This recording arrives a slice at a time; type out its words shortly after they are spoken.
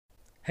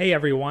Hey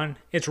everyone,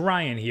 it's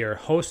Ryan here,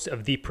 host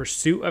of the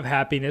Pursuit of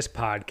Happiness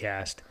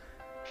podcast,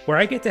 where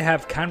I get to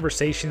have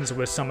conversations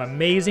with some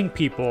amazing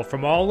people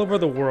from all over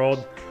the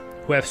world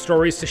who have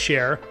stories to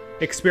share,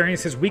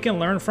 experiences we can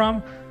learn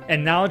from,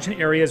 and knowledge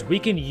in areas we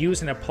can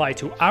use and apply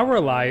to our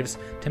lives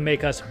to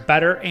make us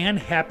better and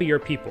happier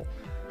people.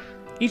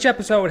 Each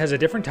episode has a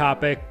different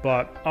topic,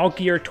 but all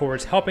geared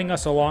towards helping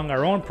us along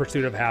our own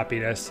pursuit of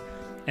happiness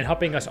and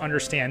helping us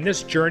understand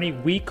this journey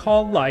we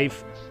call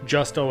life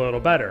just a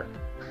little better.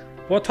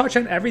 We'll touch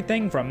on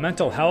everything from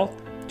mental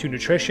health to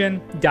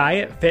nutrition,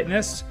 diet,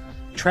 fitness,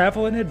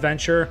 travel and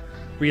adventure,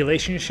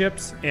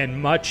 relationships, and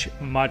much,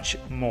 much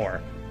more.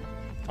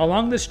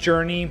 Along this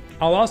journey,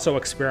 I'll also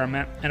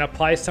experiment and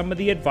apply some of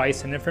the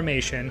advice and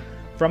information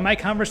from my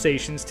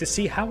conversations to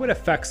see how it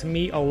affects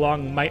me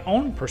along my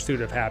own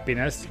pursuit of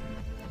happiness,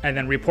 and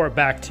then report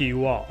back to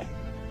you all.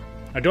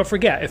 Now don't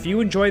forget, if you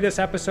enjoy this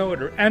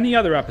episode or any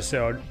other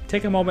episode,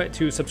 take a moment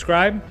to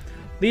subscribe,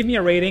 leave me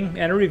a rating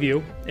and a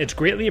review. It's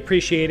greatly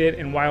appreciated,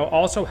 and while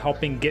also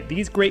helping get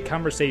these great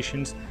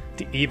conversations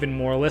to even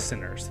more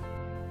listeners.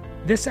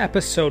 This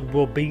episode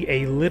will be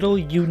a little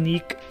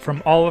unique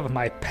from all of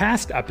my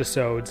past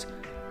episodes,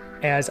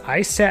 as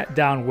I sat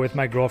down with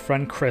my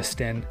girlfriend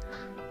Kristen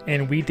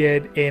and we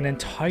did an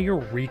entire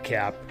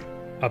recap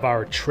of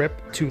our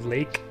trip to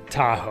Lake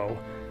Tahoe.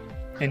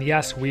 And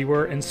yes, we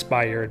were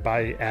inspired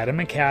by Adam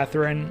and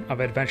Catherine of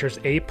Adventures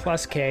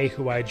A+K,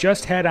 who I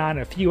just had on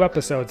a few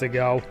episodes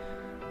ago.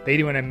 They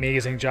do an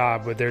amazing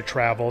job with their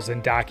travels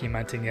and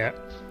documenting it.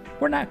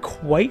 We're not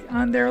quite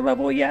on their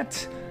level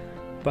yet,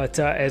 but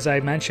as I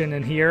mentioned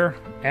in here,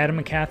 Adam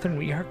and Catherine,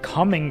 we are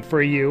coming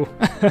for you.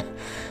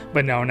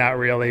 But no, not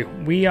really.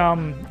 We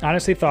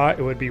honestly thought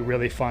it would be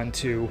really fun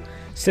to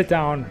sit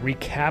down,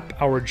 recap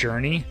our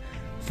journey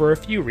for a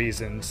few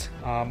reasons.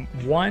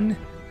 One,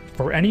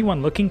 for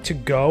anyone looking to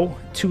go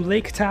to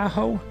Lake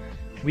Tahoe,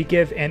 we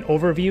give an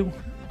overview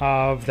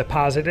of the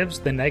positives,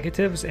 the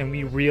negatives, and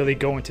we really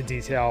go into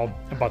detail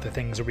about the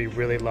things that we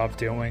really love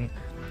doing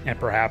and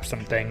perhaps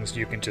some things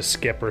you can just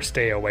skip or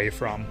stay away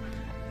from.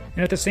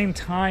 And at the same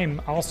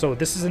time, also,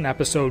 this is an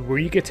episode where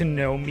you get to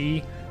know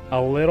me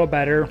a little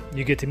better.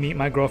 You get to meet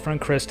my girlfriend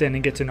Kristen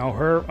and get to know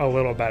her a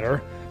little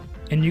better.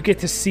 And you get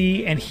to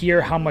see and hear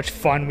how much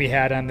fun we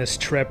had on this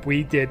trip.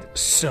 We did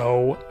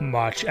so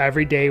much.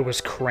 Every day was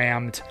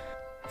crammed,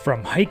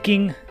 from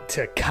hiking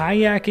to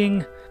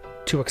kayaking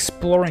to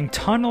exploring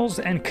tunnels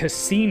and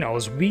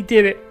casinos. We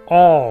did it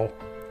all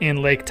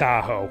in Lake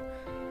Tahoe.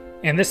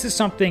 And this is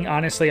something,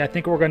 honestly, I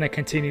think we're going to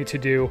continue to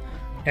do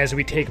as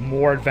we take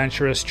more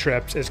adventurous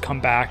trips, is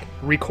come back,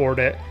 record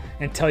it,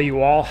 and tell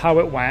you all how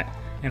it went.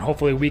 And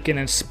hopefully we can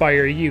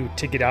inspire you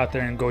to get out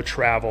there and go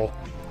travel.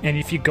 And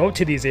if you go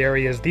to these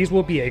areas, these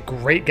will be a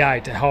great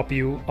guide to help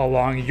you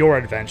along your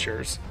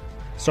adventures.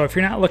 So if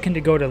you're not looking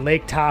to go to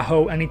Lake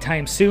Tahoe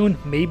anytime soon,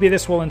 maybe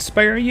this will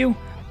inspire you.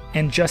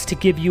 And just to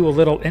give you a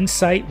little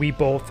insight, we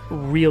both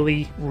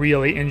really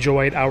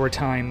enjoyed our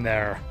time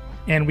there.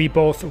 And we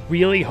both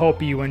really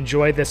hope you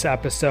enjoy this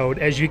episode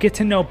as you get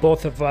to know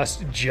both of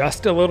us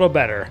just a little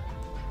better.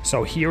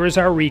 So here is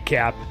our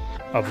recap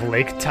of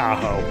Lake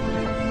Tahoe.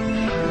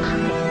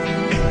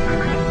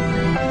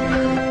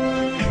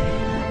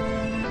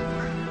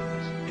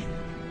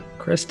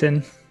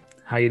 Kristen,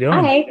 how you doing?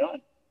 Hi.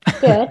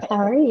 Good. How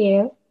are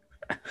you?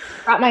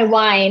 Brought my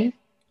wine.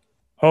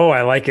 Oh,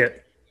 I like it.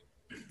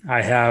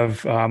 I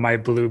have my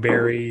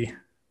blueberry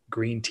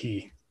green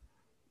tea.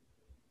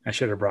 I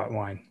should have brought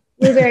wine.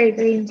 Blueberry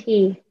green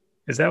tea.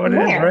 Is that what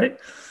it is, right?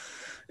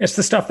 It's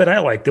the stuff that I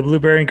like, the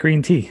blueberry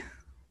green tea.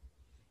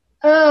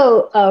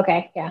 Oh,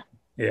 okay. Yeah.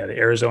 Yeah, the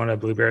Arizona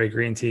blueberry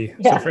green tea.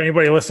 Yeah. So for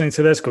anybody listening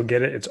to this, go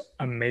get it. It's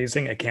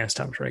amazing. I can't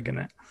stop drinking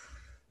it.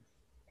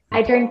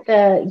 I drink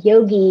the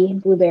Yogi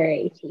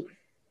blueberry tea.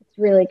 It's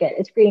really good.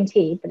 It's green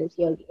tea, but it's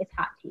Yogi. It's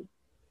hot tea.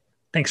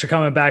 Thanks for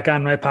coming back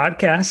on my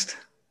podcast.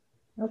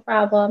 No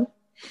problem.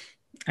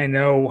 I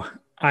know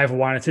I've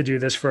wanted to do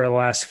this for the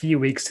last few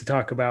weeks to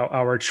talk about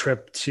our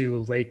trip to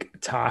Lake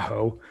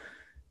Tahoe,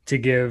 to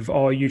give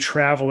all you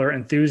traveler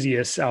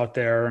enthusiasts out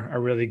there a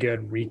really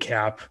good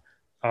recap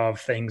of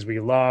things we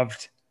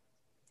loved,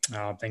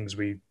 things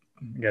we,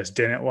 I guess,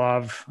 didn't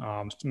love,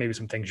 maybe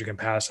some things you can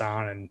pass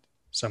on and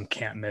some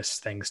can't miss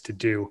things to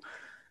do.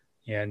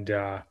 And,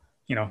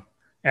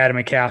 Adam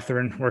and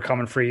Catherine, we're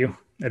coming for you.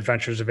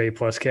 Adventures of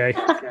A+K.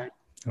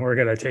 We're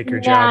going to take your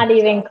job. Not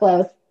even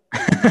close.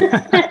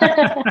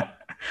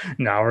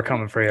 No, we're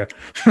coming for you.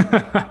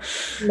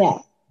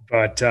 No.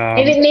 But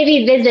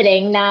maybe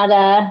visiting,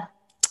 not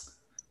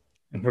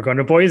we're going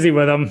to Boise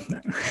with them.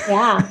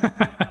 Yeah,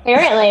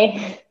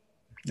 apparently.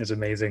 It's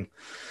amazing.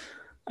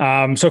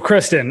 So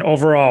Kristen,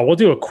 overall, we'll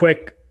do a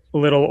quick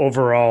little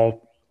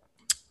overall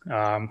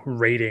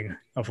rating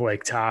of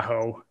Lake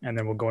Tahoe, and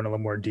then we'll go into a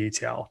little more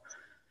detail.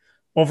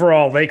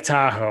 Overall, Lake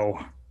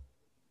Tahoe,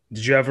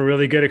 did you have a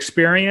really good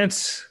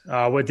experience?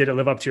 What did it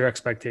live up to your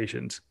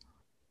expectations?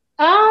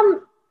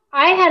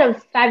 I had a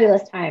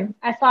fabulous time.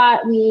 I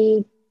thought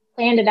we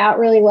planned it out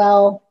really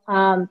well.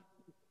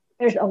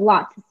 There's a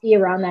lot to see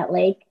around that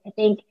lake. I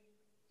think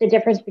the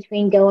difference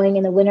between going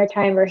in the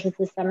wintertime versus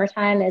the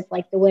summertime is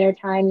like the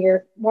wintertime,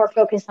 you're more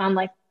focused on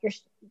like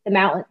the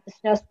mountain, the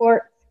snow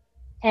sports.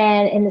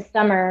 And in the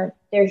summer,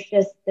 there's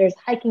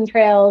hiking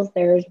trails,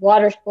 there's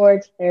water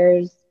sports,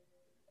 there's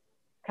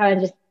kind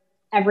of just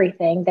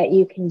everything that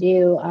you can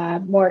do,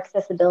 more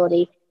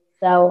accessibility.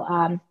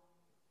 So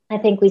I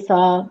think we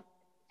saw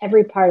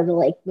every part of the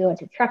lake. We went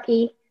to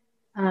Truckee.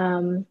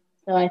 So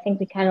I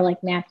think we kind of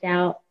like mapped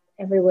out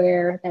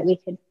everywhere that we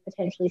could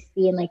potentially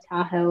see in Lake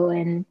Tahoe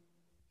and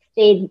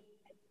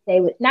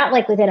not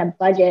like within a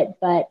budget,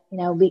 but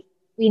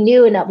we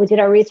knew enough. We did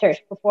our research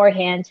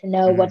beforehand to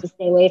know what to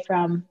stay away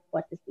from,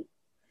 what to see.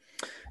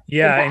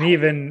 Yeah,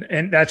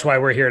 and that's why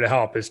we're here to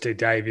help, is to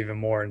dive even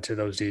more into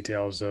those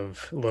details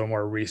of a little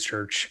more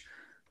research.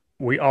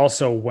 We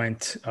also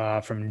went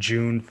from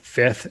June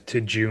 5th to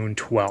June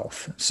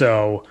 12th.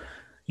 So,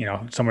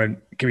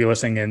 someone could be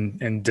listening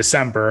in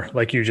December,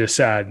 like you just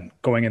said.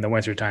 Going in the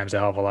wintertime is a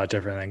hell of a lot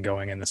different than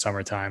going in the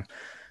summertime.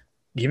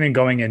 Even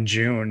going in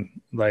June,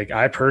 like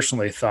I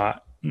personally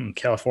thought,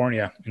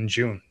 California in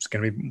June, it's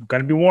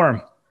gonna be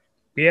warm.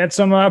 We had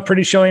some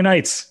pretty chilly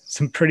nights,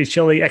 some pretty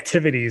chilly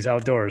activities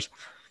outdoors.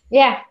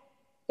 Yeah.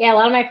 A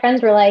lot of my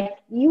friends were like,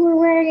 "You were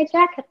wearing a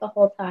jacket the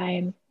whole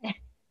time." Yeah,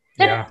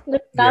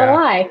 That's not a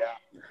lie.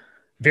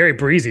 Very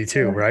breezy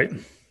too, right?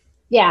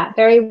 Yeah,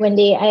 very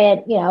windy. I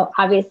had,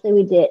 obviously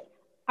we did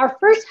our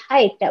first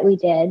hike that we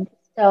did.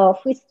 So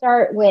if we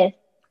start with,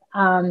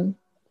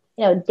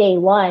 day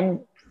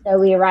one, so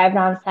we arrived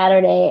on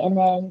Saturday and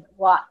then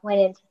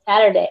went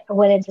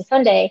into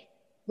Sunday.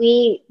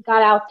 We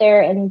got out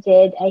there and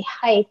did a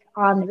hike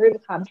on the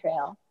Rubicon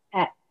Trail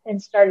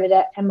and started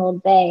at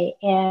Emerald Bay.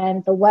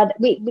 And the weather,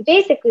 we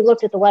basically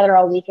looked at the weather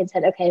all week and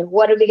said, okay,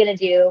 what are we going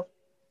to do?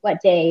 What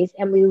days?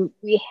 And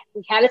we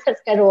had a set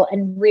schedule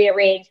and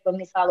rearranged when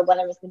we saw the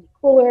weather was going to be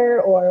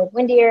cooler or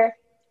windier.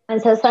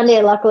 And so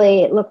Sunday,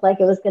 luckily, it looked like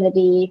it was going to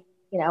be,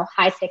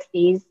 high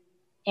 60s.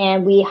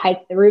 And we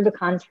hiked the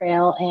Rubicon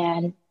Trail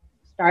and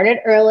started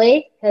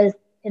early because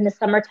in the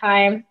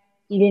summertime,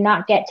 you do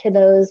not get to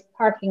those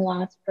parking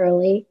lots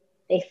early.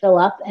 They fill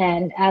up.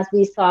 And as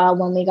we saw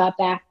when we got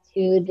back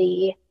to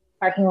the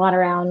parking lot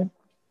around,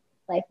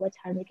 like, what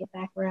time did we get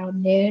back?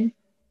 Around noon?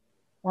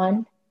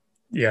 1?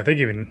 Yeah, I think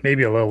even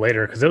maybe a little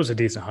later because it was a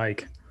decent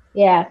hike.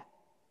 Yeah.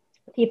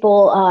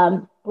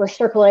 People were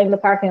circling the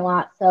parking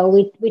lot. So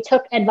we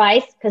took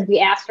advice because we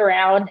asked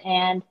around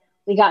and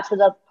we got to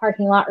the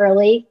parking lot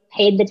early,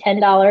 paid the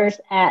 $10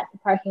 at the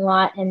parking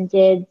lot and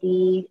did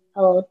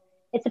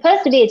it's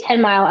supposed to be a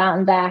 10-mile out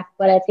and back,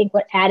 but I think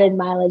what added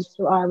mileage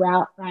to our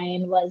route,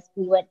 Ryan, was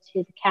we went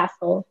to the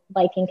castle,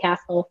 Viking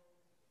Castle,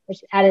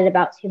 which added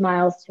about 2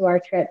 miles to our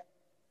trip,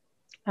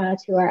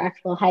 to our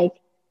actual hike.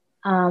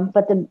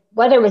 But the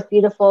weather was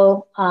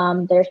beautiful.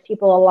 There's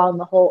people along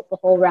the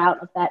whole route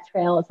of that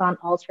trail. It's on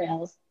all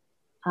trails.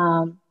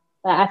 But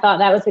I thought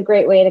that was a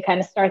great way to kind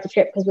of start the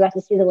trip because we got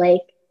to see the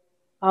lake,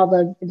 all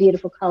the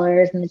beautiful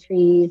colors and the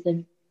trees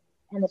and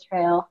the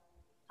trail.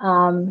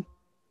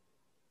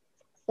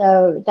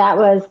 So that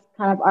was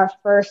kind of our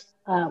first,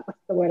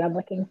 what's the word I'm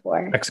looking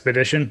for?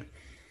 Expedition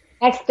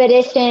And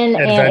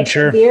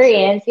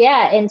experience.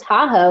 Yeah. In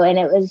Tahoe. And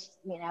it was,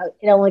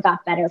 it only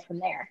got better from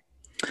there.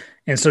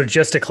 And so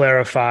just to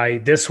clarify,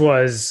 this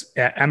was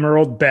at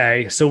Emerald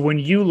Bay. So when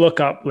you look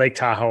up Lake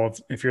Tahoe,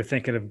 if you're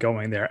thinking of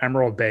going there,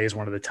 Emerald Bay is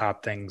one of the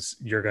top things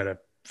you're going to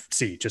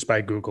see just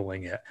by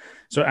Googling it.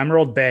 So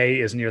Emerald Bay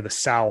is near the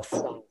south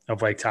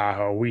of Lake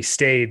Tahoe. We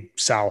stayed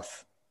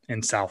south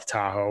in South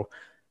Tahoe,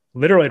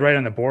 literally right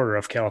on the border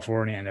of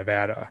California and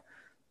Nevada.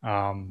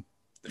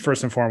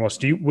 First and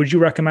foremost, would you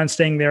recommend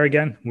staying there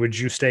again? Would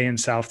you stay in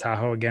South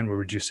Tahoe again, or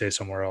would you stay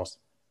somewhere else?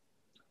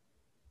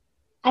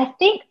 I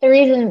think the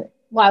reason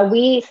why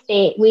we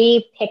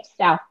picked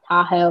South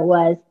Tahoe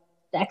was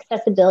the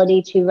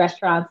accessibility to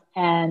restaurants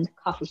and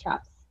coffee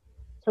shops,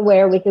 to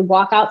where we could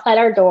walk outside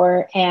our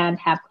door and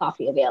have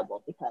coffee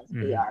available because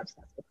we are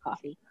obsessed with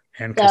coffee.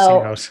 And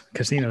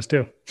casinos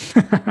too.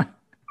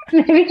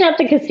 Maybe not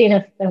the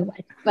casinos so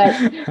much,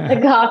 but the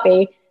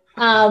coffee.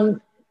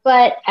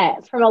 But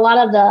from a lot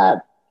of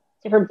the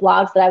different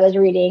blogs that I was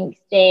reading,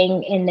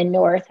 staying in the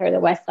north or the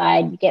west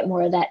side, you get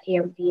more of that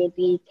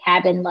Airbnb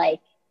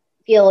cabin-like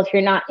feel if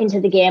you're not into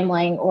the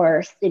gambling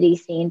or city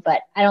scene.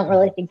 But I don't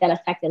really think that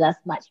affected us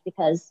much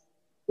because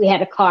we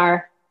had a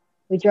car.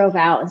 We drove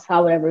out and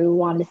saw whatever we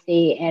wanted to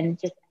see. And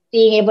just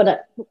being able to,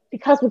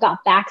 because we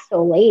got back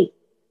so late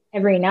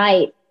every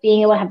night,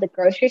 being able to have the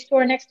grocery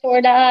store next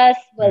door to us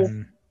was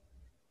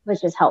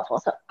just helpful.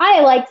 So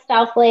I liked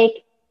South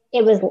Lake.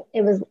 It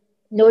was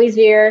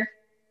noisier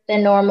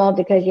than normal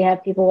because you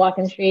have people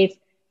walking the streets.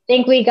 I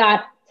think we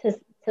got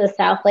to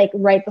South Lake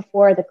right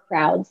before the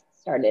crowds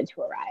started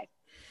to arrive.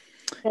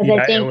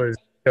 Yeah, it was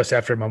just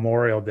after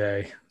Memorial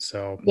Day.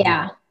 So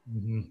yeah.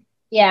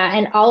 Yeah,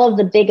 and all of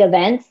the big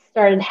events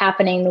started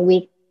happening the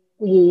week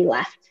we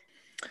left.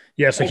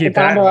 Yeah, so keep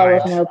that in mind.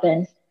 Wasn't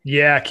open.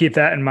 Yeah, keep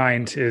that in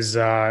mind. Is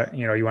you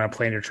want to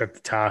plan your trip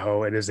to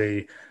Tahoe. It is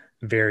a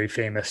very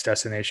famous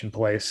destination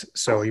place,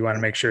 so you want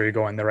to make sure you're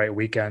going the right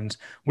weekend.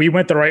 We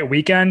went the right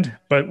weekend,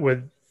 but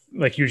with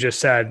like you just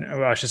said,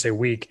 well, I should say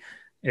week,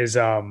 is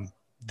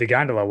the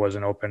gondola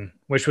wasn't open,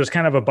 which was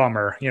kind of a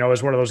bummer. You know, it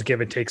was one of those give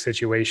and take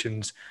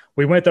situations.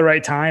 We went at the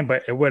right time,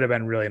 but it would have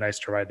been really nice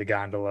to ride the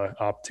gondola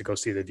up to go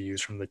see the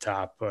views from the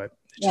top, but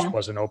it just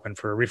wasn't open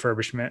for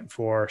refurbishment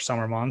for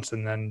summer months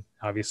and then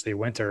obviously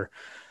winter.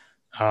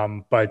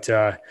 So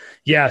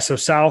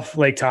South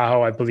Lake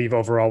Tahoe, I believe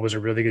overall was a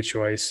really good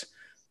choice.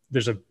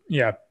 There's a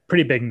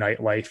pretty big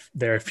nightlife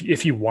there.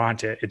 If you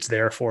want it, it's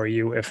there for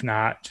you. If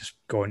not, just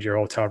go into your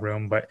hotel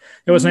room. But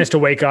it was nice to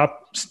wake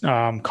up.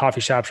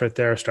 Coffee shops right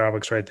there,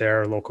 Starbucks right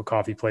there, local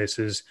coffee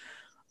places,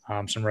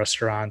 some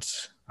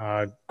restaurants,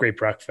 great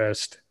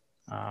breakfast.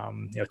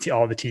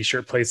 All the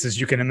t-shirt places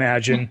you can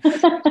imagine.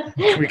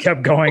 We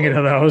kept going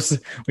into those.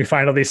 We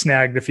finally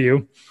snagged a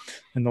few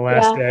in the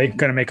last day.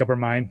 Couldn't make up our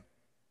mind.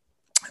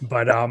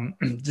 But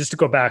just to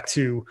go back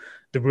to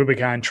the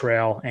Rubicon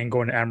Trail and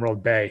going to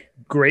Emerald Bay,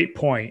 great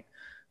point.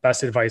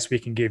 Best advice we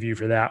can give you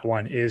for that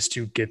one is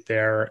to get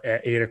there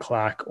at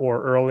 8:00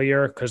 or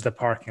earlier because the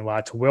parking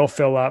lots will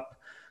fill up.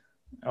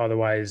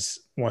 Otherwise,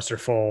 once they're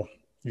full,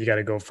 you got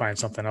to go find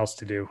something else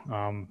to do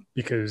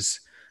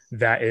because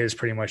that is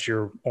pretty much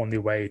your only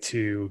way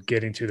to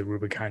getting to the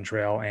Rubicon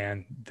Trail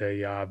and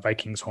the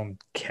Vikings home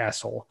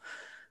castle.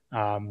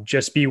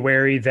 Just be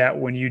wary that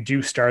when you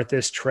do start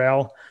this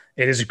trail,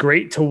 it is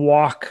great to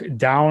walk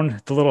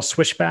down the little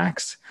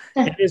switchbacks.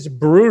 It is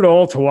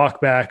brutal to walk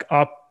back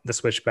up the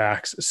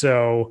switchbacks.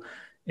 So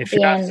if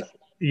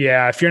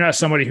you're not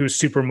somebody who's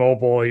super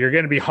mobile, you're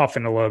going to be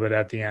huffing a little bit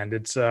at the end.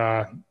 It's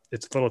a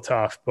little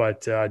tough,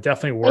 but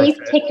definitely worth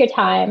it. Take your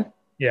time.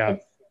 Yeah.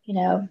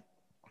 It's,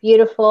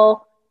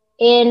 beautiful.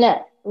 In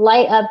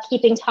light of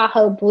keeping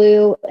Tahoe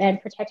blue and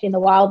protecting the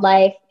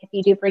wildlife, if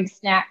you do bring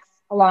snacks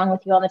along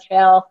with you on the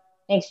trail,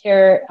 make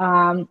sure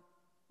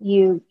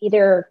you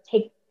either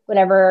take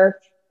whatever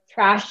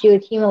trash you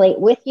accumulate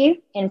with you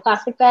in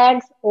plastic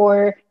bags,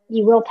 or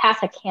you will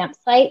pass a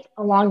campsite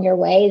along your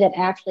way that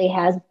actually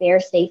has bear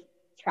safe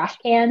trash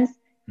cans.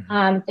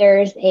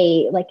 There's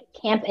a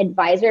camp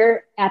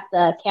advisor at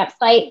the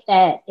campsite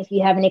that if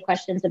you have any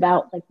questions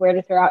about where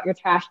to throw out your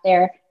trash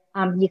there,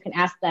 you can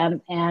ask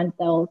them and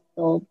they'll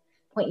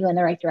point you in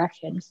the right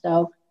direction.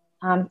 So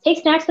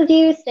take snacks with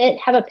you,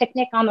 have a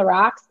picnic on the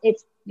rocks.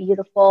 It's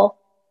beautiful.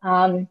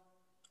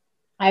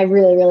 I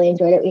really, really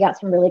enjoyed it. We got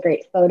some really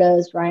great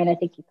photos. Ryan, I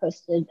think you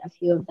posted a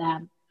few of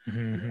them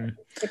on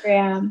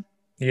Instagram.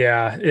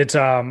 Yeah,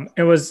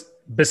 it was,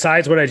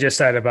 besides what I just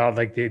said about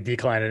the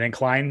decline and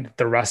incline,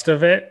 the rest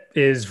of it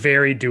is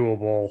very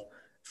doable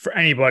for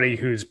anybody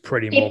who's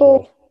pretty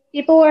mobile.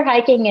 People were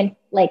hiking in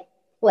flip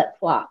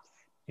flops.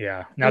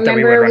 Yeah, not that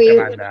we would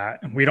recommend that.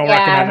 We don't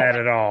recommend that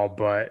at all.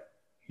 But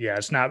yeah,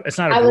 it's not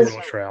a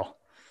brutal trail.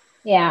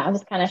 Yeah, I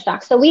was kind of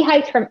shocked. So we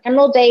hiked from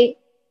Emerald Bay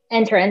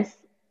entrance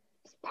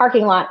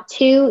parking lot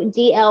to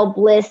DL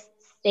Bliss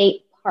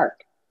State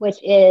Park, which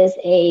is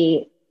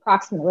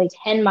approximately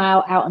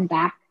 10-mile out and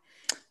back.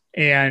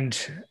 And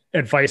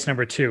advice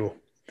number 2,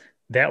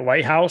 that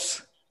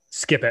lighthouse,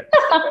 skip it.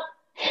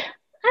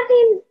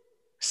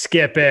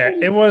 Skip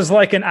it. It was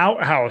like an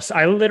outhouse.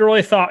 I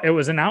literally thought it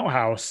was an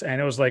outhouse,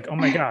 and it was like, oh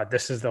my God,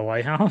 this is the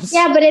lighthouse.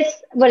 Yeah, but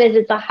what is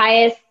it? The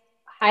highest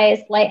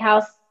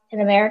lighthouse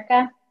in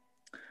America?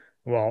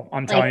 Well,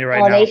 I'm telling you right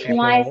now,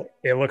 people,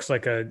 it looks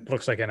like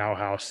an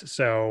outhouse.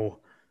 So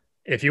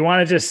if you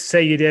want to just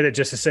say you did it,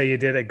 just to say you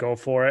did it, go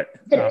for it.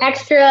 It's an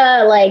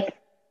extra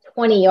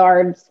 20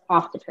 yards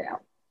off the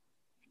trail.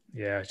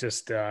 Yeah,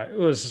 just it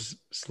was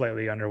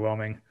slightly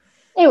underwhelming.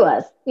 It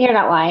was. You're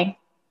not lying.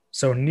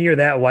 So near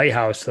that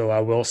lighthouse, though,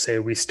 I will say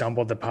we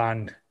stumbled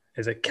upon,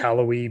 is it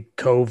Callaway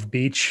Cove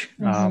Beach?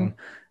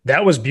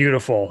 That was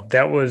beautiful.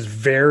 That was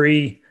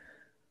very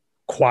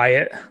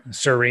quiet,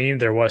 serene.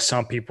 There was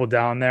some people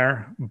down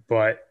there,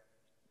 but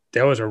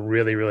that was a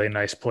really, really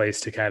nice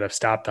place to kind of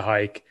stop the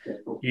hike,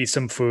 eat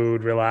some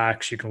food,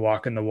 relax. You can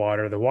walk in the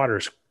water. The water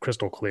is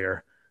crystal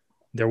clear.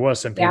 There was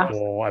some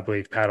people, I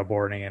believe,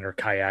 paddleboarding or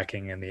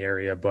kayaking in the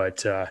area,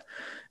 but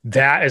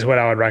that is what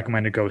I would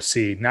recommend to go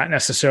see. Not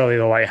necessarily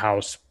the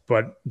lighthouse,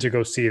 but to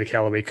go see the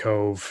Callaway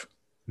Cove.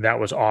 That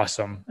was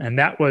awesome. And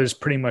that was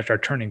pretty much our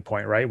turning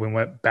point, right? We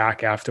went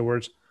back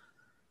afterwards.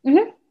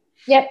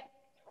 Yep.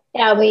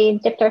 Yeah, we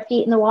dipped our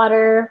feet in the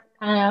water,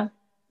 kind of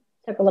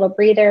took a little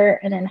breather,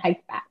 and then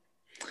hiked back.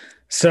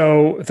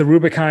 So the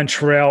Rubicon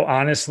Trail,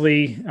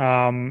 honestly,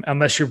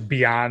 unless you're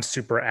beyond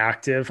super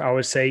active, I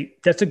would say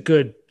that's a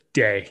good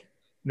day.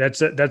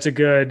 That's a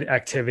good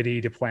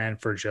activity to plan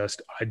for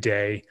just a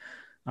day.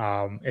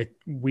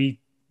 We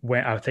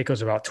went, I think it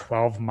was about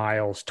 12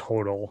 miles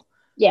total.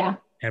 Yeah.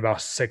 In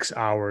about 6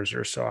 hours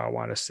or so, I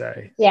want to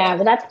say. Yeah,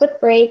 but that's with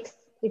breaks.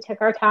 We took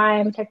our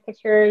time, took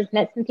pictures,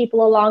 met some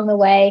people along the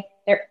way.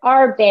 There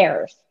are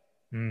bears.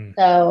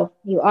 So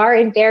you are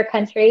in bear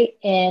country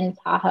in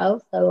Tahoe.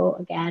 So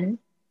again,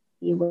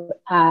 you would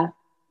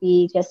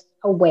be just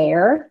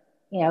aware,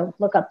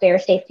 look up bear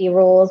safety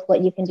rules,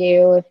 what you can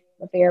do if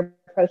a bear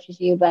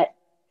approaches you. But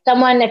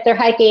someone, if they're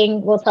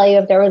hiking, will tell you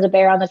if there was a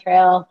bear on the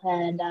trail.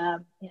 And,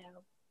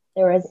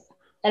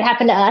 that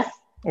happened to us.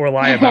 or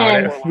lie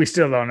about it. We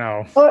still don't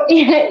know.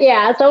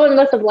 Yeah, someone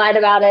must have lied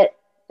about it.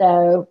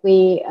 So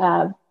we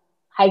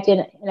hiked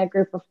in a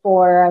group of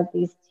four of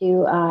these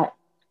two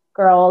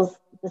girls.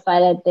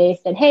 They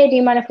said, "Hey, do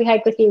you mind if we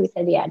hike with you?" We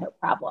said, "Yeah, no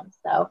problem."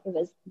 So it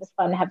was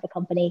fun to have the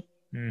company.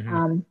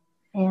 And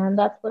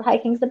that's what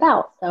hiking's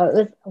about. So it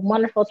was a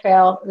wonderful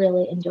trail.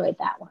 Really enjoyed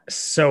that one.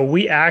 So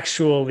we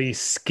actually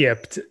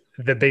skipped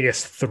the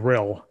biggest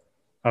thrill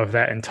of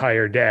that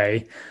entire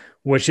day,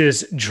 which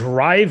is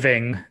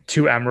driving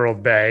to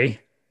Emerald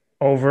Bay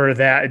over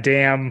that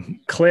damn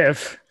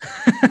cliff.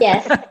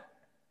 Yes.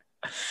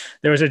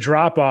 There was a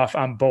drop off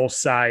on both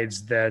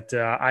sides that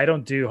I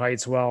don't do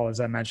heights well, as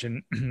I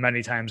mentioned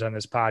many times on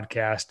this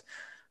podcast.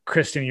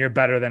 Kristen, you're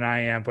better than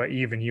I am, but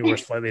even you were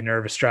slightly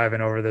nervous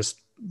driving over this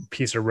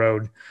piece of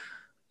road.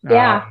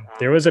 Yeah.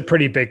 There was a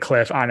pretty big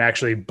cliff on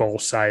actually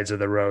both sides of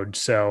the road.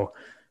 So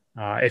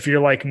if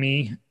you're like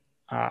me,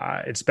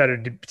 it's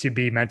better to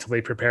be mentally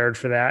prepared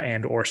for that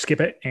and or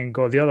skip it and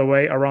go the other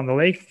way around the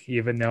lake,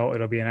 even though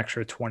it'll be an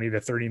extra 20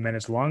 to 30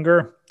 minutes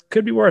longer.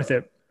 Could be worth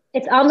it.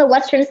 It's on the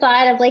western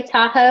side of Lake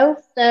Tahoe.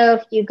 So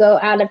if you go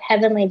out of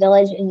Heavenly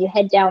Village and you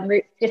head down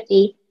Route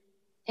 50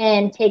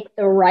 and take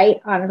the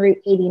right on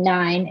Route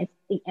 89, it's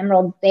the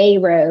Emerald Bay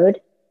Road.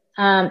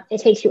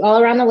 It takes you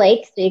all around the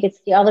lake so you can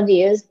see all the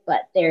views,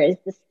 but there is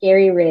the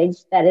scary ridge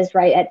that is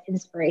right at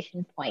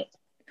Inspiration Point.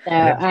 So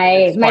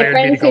my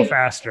friends me to go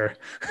faster.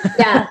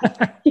 Yeah,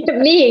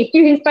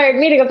 you inspired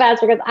me to go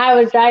faster because I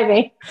was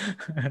driving.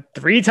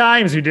 3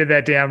 times we did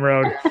that damn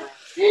road.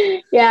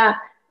 Yeah.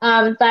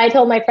 So I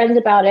told my friends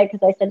about it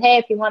because I said, "Hey,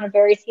 if you want a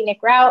very scenic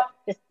route,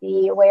 just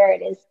be aware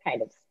it is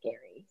kind of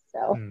scary."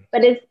 So,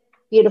 but it's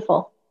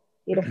beautiful,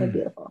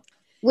 beautiful.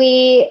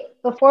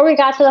 Before we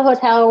got to the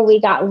hotel, we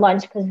got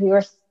lunch because we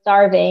were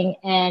starving,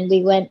 and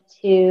we went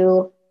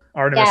to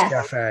Artemis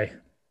Cafe.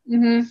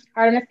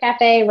 Artemis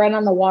Cafe, right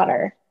on the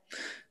water.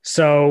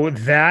 So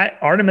that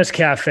Artemis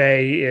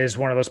Cafe is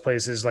one of those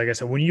places, like I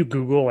said, when you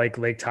Google like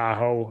Lake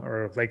Tahoe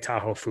or Lake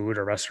Tahoe food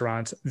or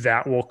restaurants,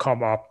 that will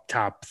come up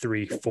top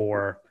 3,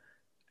 4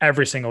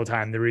 every single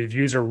time. The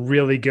reviews are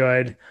really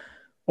good.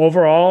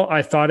 Overall,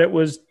 I thought it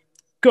was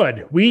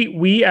good.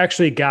 We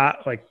actually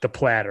got like the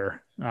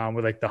platter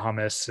with like the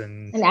hummus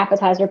and an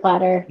appetizer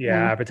platter.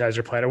 Yeah,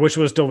 appetizer platter, which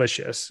was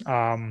delicious.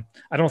 I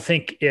don't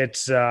think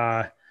it's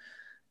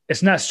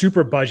not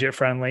super budget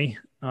friendly.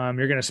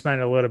 You're going to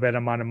spend a little bit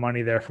amount of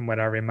money there from what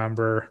I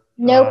remember.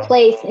 No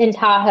place in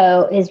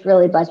Tahoe is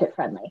really budget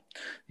friendly.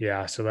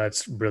 Yeah. So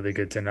that's really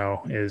good to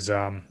know is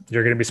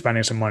you're going to be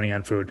spending some money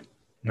on food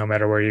no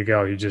matter where you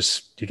go. You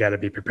got to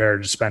be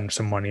prepared to spend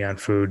some money on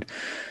food.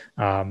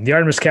 The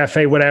Artemis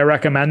Cafe, would I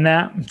recommend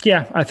that?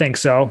 Yeah, I think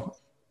so.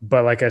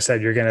 But like I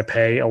said, you're going to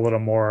pay a little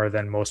more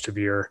than most of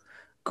your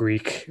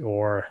Greek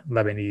or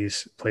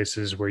Lebanese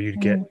places where you'd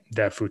get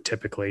that food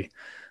typically.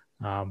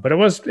 But it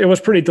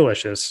was pretty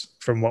delicious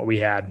from what we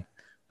had.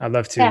 I'd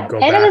love to go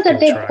back. And it was a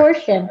big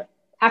portion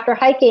after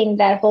hiking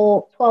that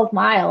whole 12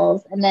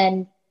 miles and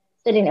then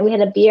sitting there. We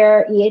had a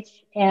beer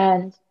each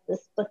and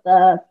just with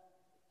the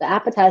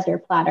appetizer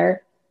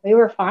platter. We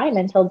were fine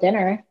until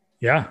dinner.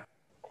 Yeah.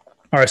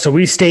 All right. So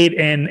we stayed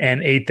in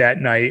and ate that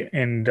night.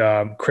 And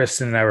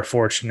Kristen and I were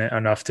fortunate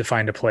enough to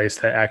find a place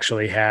that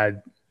actually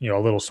had, a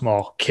little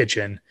small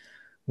kitchen,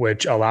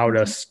 which allowed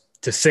us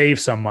to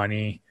save some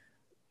money.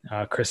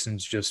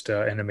 Kristen's just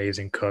an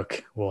amazing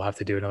cook. We'll have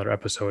to do another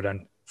episode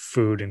on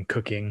food and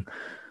cooking.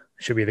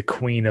 She'll be the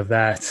queen of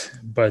that.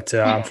 But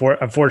I'm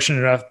fortunate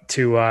enough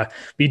to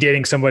be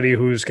dating somebody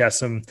who's got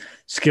some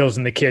skills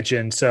in the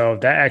kitchen. So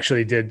that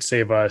actually did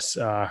save us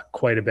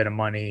quite a bit of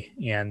money.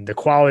 And the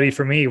quality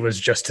for me was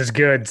just as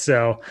good.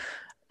 So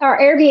our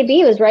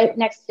Airbnb was right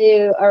next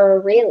to our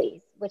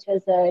Rayleigh's, which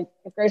was a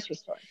grocery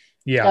store.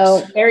 Yes.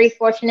 So very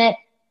fortunate.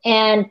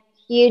 And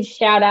huge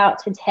shout out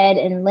to Ted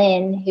and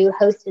Lynn who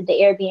hosted the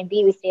Airbnb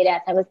we stayed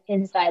at that was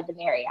inside the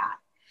Marriott.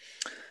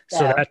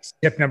 So that's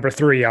tip number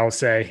 3, I'll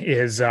say,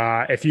 is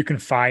if you can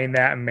find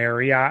that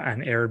Marriott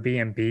on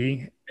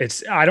Airbnb,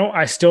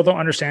 I still don't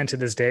understand to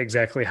this day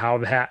exactly how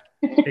that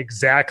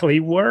exactly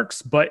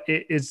works, but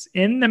it is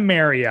in the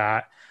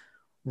Marriott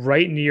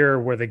right near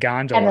where the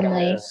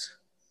gondola is.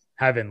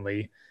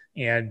 Heavenly.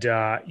 And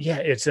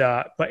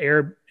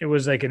it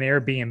was like an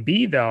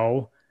Airbnb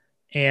though.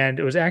 And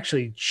it was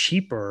actually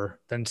cheaper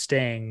than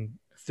staying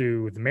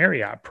through the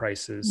Marriott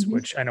prices,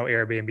 which I know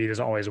Airbnb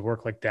doesn't always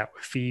work like that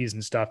with fees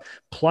and stuff.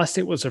 Plus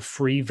it was a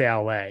free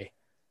valet.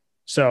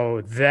 So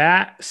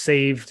that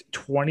saved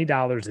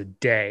 $20 a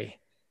day.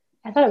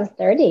 I thought it was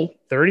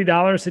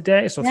 $30 a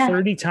day. So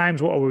 30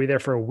 times what were we there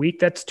for a week?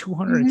 That's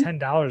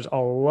 $210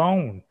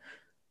 alone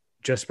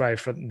just for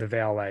the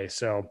valet.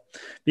 So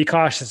be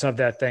cautious of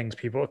that things,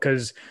 people,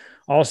 because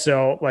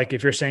also, like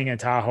if you're staying in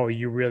Tahoe,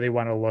 you really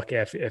want to look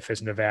if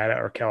it's Nevada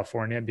or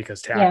California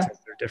because taxes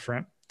are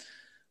different.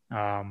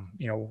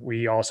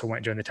 We also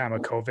went during the time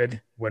of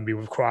COVID when we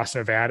would cross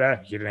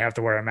Nevada, you didn't have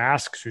to wear a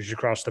mask. So as you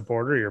cross the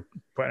border, you're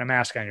putting a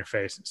mask on your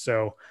face.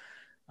 So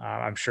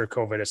I'm sure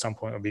COVID at some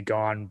point will be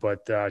gone,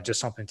 but just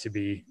something to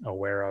be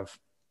aware of.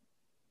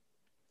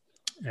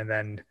 And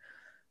then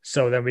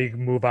So then we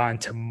move on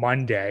to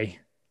Monday.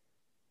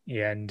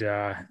 And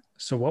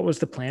so what was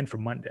the plan for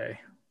Monday?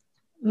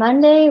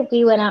 Monday,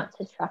 we went out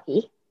to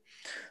Truckee.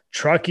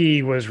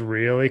 Truckee was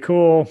really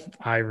cool.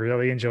 I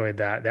really enjoyed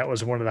that. That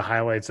was one of the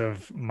highlights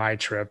of my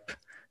trip.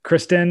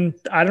 Kristen,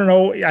 I don't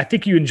know. I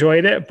think you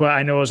enjoyed it, but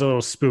I know it was a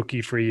little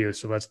spooky for you.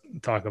 So let's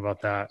talk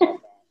about that.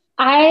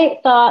 I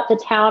thought the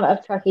town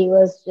of Truckee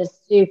was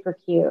just super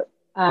cute.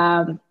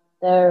 The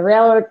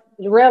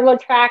railroad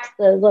tracks,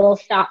 the little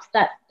shops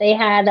that they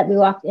had that we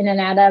walked in and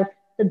out of,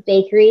 the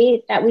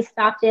bakery that we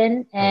stopped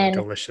in and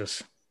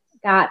delicious.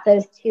 Got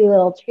those two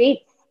little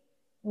treats.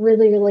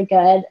 Really, really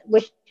good.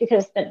 Wish we could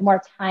have spent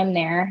more time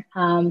there,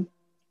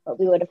 but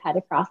we would have had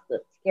to cross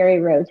the scary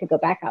road to go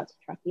back out to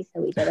Truckee,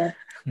 so we didn't.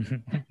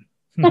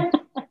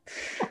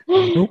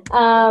 Nope.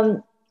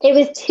 It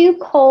was too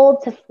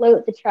cold to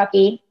float the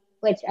Truckee,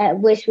 which I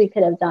wish we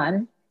could have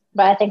done,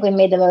 but I think we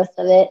made the most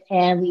of it,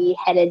 and we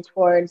headed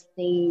towards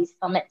the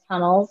summit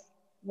tunnels,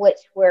 which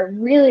were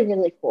really,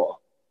 really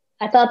cool.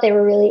 I thought they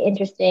were really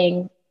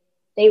interesting.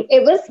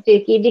 It was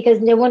spooky because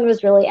no one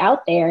was really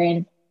out there,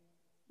 and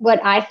what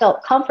I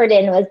felt comfort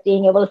in was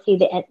being able to see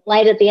the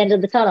light at the end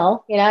of the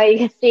tunnel. You know, you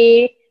could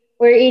see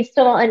where each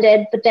tunnel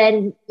ended, but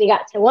then we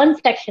got to one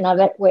section of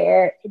it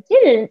where you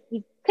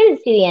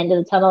couldn't see the end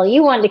of the tunnel.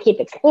 You wanted to keep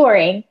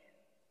exploring.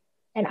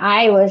 And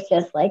I was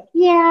just like,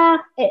 yeah,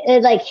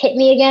 it like hit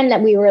me again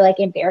that we were like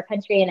in bear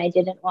country and I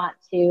didn't want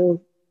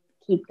to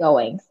keep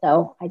going.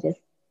 So I just,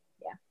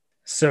 yeah.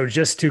 So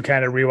just to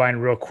kind of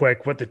rewind real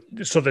quick,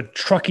 the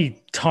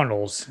Truckee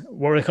tunnels,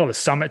 what were they called? The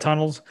summit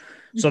tunnels.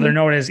 So they're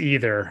known as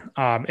either.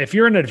 If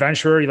you're an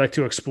adventurer, you like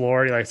to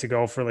explore, you like to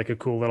go for like a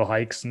cool little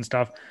hikes and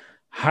stuff,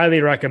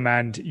 highly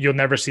recommend. You'll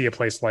never see a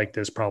place like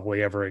this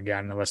probably ever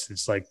again, unless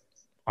it's like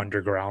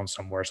underground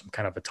somewhere, some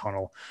kind of a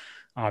tunnel.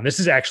 This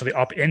is actually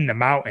up in the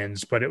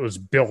mountains, but it was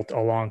built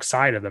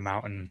alongside of the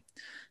mountain.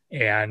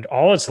 And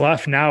all that's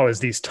left now is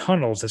these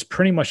tunnels that's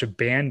pretty much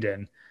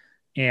abandoned.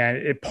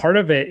 And part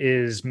of it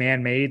is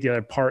man-made. The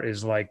other part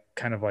is like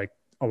kind of like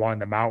along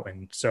the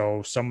mountain.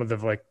 So some of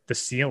the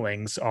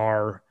ceilings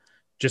are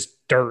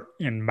just dirt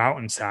and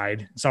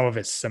mountainside. Some of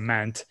it's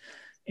cement,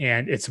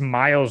 and it's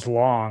miles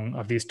long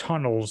of these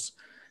tunnels.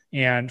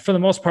 And for the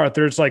most part,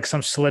 there's like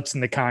some slits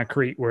in the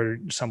concrete where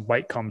some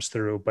light comes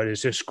through, but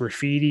it's just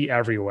graffiti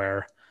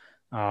everywhere.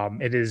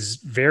 It is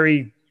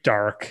very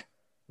dark,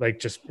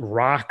 like just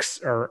rocks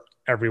are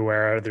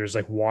everywhere. There's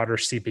like water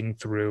seeping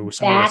through.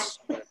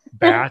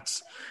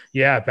 Bats.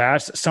 Yeah,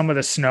 bats. Some of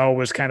the snow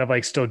was kind of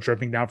like still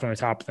dripping down from the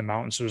top of the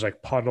mountain. So there's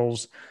like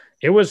puddles.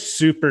 It was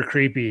super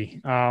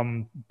creepy,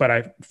 but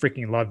I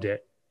freaking loved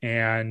it.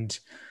 And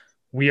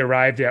we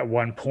arrived at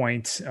one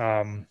point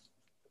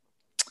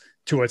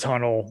to a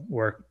tunnel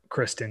where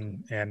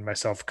Kristen and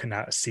myself could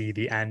not see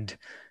the end.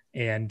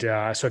 And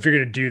so if you're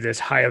going to do this,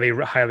 highly,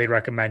 highly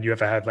recommend you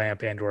have a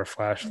headlamp and or a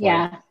flashlight.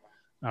 Yeah.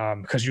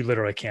 Because you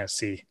literally can't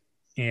see.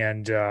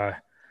 And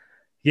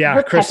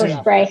Kristen, pepper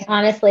spray,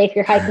 honestly, if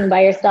you're hiking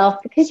by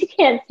yourself, because you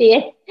can't see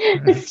it.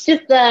 It's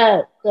just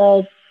the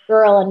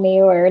girl in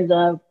me or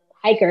the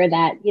hiker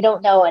that you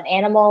don't know an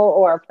animal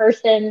or a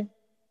person.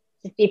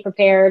 Just be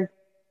prepared.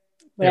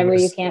 Whatever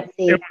you can't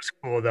see. It was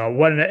cool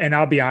though. And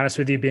I'll be honest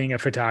with you, being a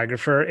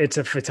photographer, it's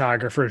a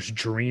photographer's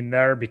dream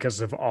there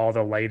because of all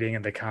the lighting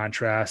and the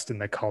contrast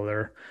and the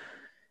color.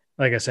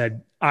 Like I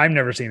said, I've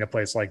never seen a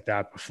place like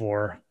that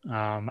before.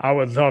 I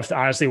would love to,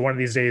 honestly, one of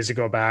these days to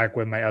go back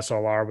with my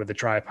SLR with the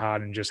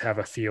tripod and just have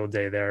a field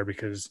day there,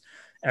 because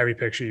every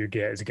picture you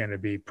get is going to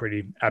be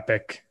pretty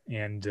epic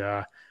and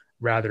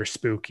rather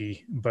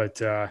spooky. But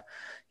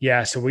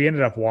so we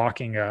ended up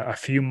walking a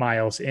few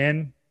miles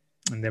in,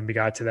 and then we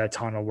got to that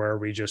tunnel where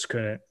we just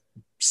couldn't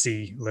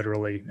see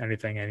literally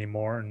anything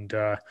anymore. And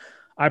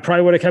I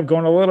probably would have kept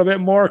going a little bit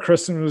more.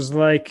 Kristen was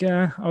like,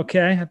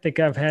 okay, I think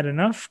I've had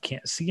enough.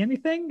 Can't see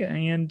anything.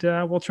 And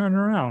we'll turn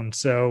around.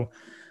 So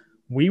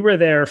we were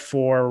there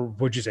for,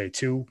 what'd you say,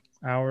 2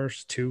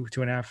 hours,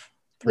 2.5?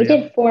 We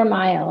did 4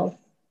 miles.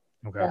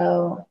 Okay.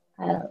 So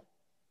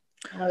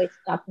we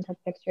stopped and took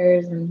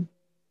pictures and.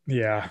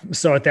 Yeah.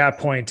 So at that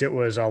point, it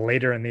was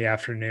later in the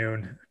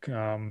afternoon.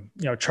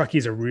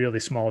 Truckee's a really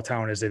small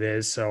town as it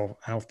is. So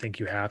I don't think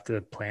you have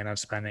to plan on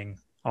spending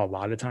a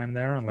lot of time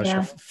there unless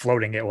you're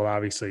floating. It will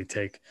obviously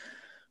take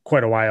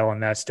quite a while.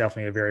 And that's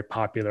definitely a very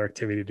popular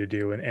activity to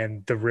do.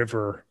 And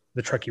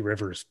the Truckee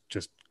River is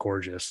just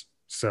gorgeous.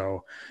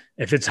 So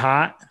if it's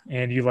hot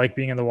and you like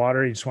being in the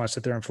water, you just want to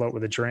sit there and float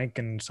with a drink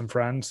and some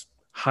friends,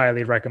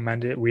 highly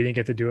recommend it. We didn't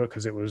get to do it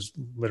because it was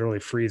literally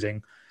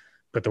freezing,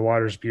 but the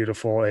water is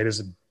beautiful. It is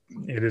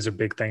a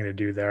big thing to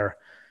do there.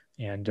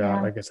 And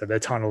like I said, the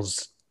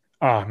tunnels,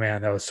 oh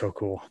man, that was so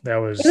cool.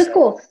 It was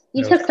cool.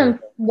 You took some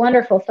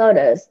wonderful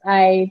photos.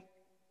 I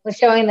was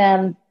showing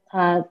them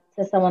to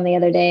someone the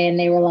other day and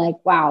they were like,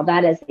 wow,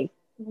 that is a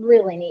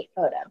really neat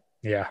photo.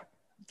 Yeah.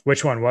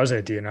 Which one was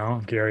it? Do you know?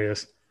 I'm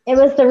curious. It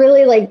was the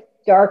really like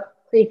dark,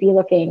 creepy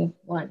looking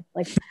one.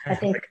 Like I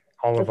think like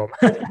all of them.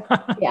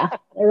 Yeah.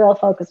 The real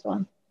focused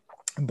one.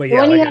 But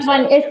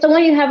it's the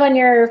one you have on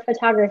your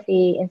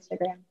photography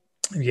Instagram.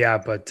 Yeah,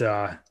 but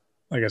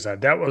like I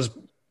said, that was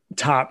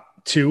top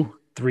 2,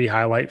 3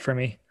 highlight for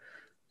me.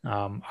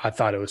 I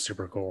thought it was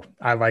super cool.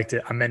 I liked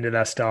it. I'm into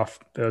that stuff.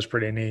 It was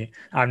pretty neat.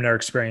 I've never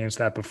experienced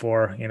that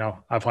before.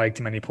 I've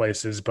hiked many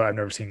places, but I've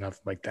never seen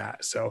nothing like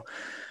that. So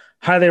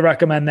highly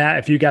recommend that.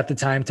 If you got the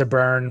time to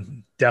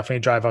burn,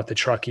 definitely drive out to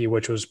Truckee,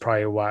 which was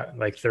probably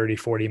like 30,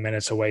 40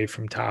 minutes away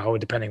from Tahoe,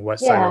 depending what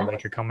side of Yeah. the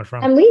lake you're coming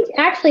from. And we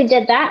actually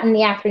did that in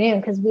the afternoon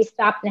because we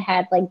stopped and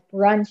had like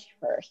brunch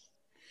first.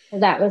 So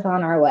that was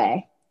on our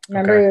way.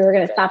 Remember, Okay. we were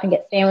going to stop and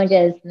get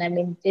sandwiches, and then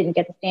we didn't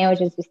get the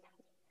sandwiches. We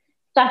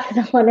stopped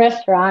at one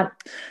restaurant.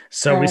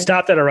 So we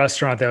stopped at a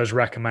restaurant that was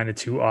recommended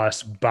to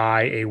us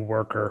by a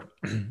worker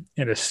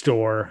in a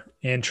store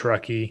in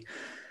Truckee,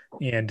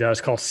 and it's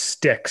called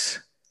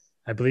Sticks.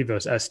 I believe it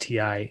was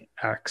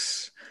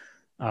Stix.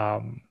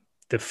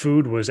 The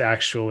food was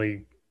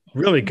actually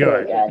really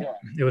good.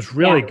 It was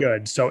really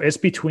good. So it's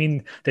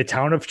between the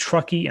town of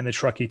Truckee and the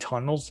Truckee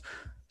tunnels.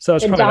 So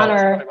it's the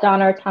probably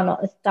Donner Tunnel,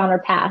 it's Donner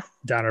Pass.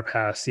 Donner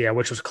Pass, yeah,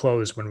 which was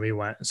closed when we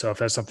went. So if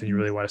that's something you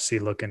really want to see,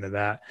 look into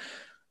that.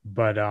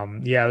 But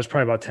yeah, it was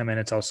probably about 10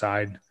 minutes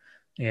outside.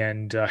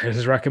 And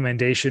his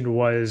recommendation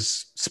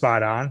was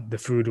spot on. The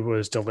food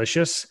was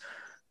delicious.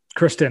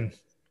 Kristen,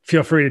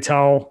 feel free to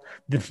tell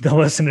the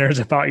listeners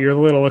about your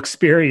little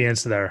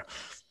experience there.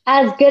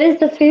 As good as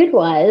the food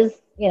was,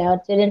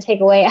 it didn't take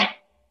away. I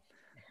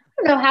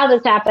don't know how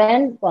this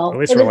happened. Well, it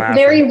was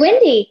very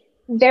windy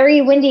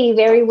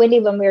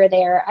when we were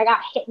there. I got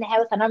hit in the head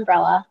with an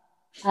umbrella,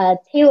 a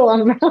table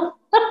umbrella.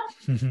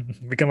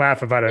 We can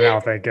laugh about it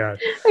now, thank God.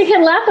 We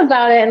can laugh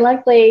about it, and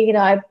luckily,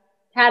 I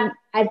had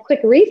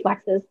quick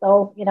reflexes,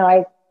 so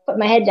I put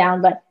my head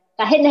down, but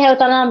got hit in the head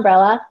with an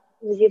umbrella.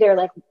 It was either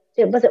like,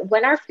 was it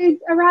when our food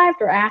arrived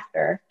or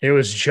after? It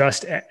was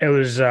just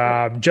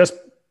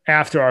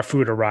after our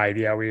food arrived.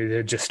 Yeah, we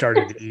had just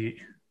started to eat.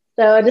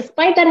 So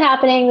despite that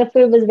happening, the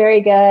food was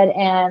very good,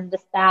 and the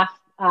staff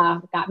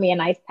got me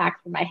an ice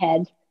pack for my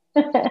head,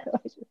 which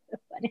was so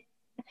funny.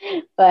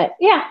 But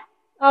yeah,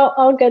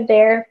 all good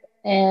there,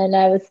 and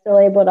I was still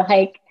able to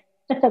hike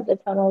the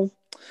tunnels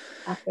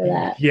after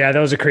that. Yeah, that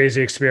was a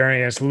crazy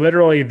experience.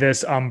 Literally,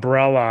 this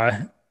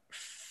umbrella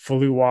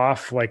flew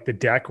off like the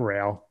deck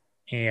rail,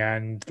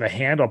 and the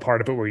handle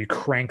part of it where you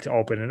cranked to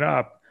open it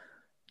up,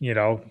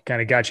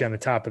 kind of got you on the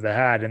top of the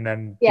head. And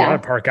then the other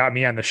part got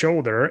me on the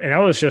shoulder. And I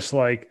was just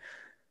like,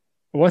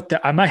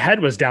 my head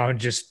was down,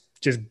 just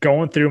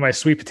going through my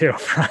sweet potato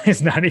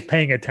fries, not even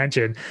paying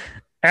attention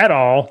at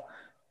all.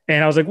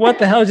 And I was like, what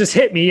the hell just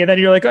hit me? And then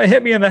you're like, oh, it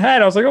hit me in the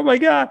head. I was like, oh my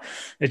God.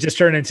 It just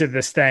turned into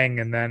this thing.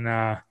 And then,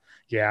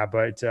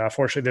 but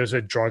fortunately there's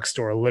a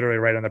drugstore literally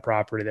right on the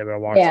property that we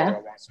walked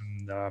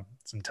through,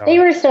 some time. They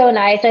were so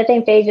nice. I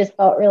think they just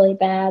felt really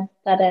bad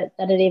that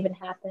it even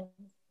happened.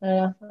 I don't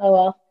know. Oh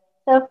well.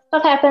 So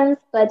stuff happens,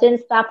 but it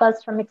didn't stop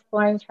us from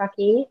exploring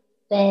Truckee.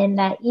 Then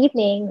that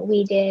evening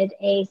we did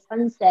a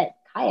sunset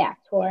kayak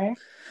tour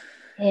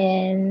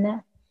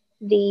in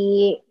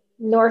the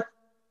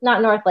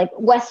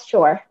west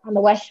shore, on the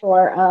west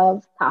shore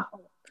of Tahoe.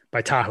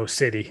 By Tahoe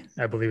City,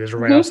 I believe is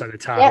right outside of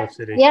Tahoe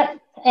City.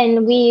 Yep.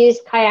 And we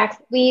used kayaks.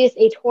 We used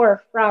a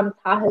tour from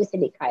Tahoe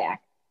City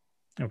Kayak.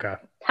 Okay.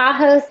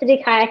 Tahoe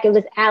City Kayak. It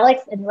was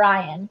Alex and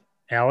Ryan.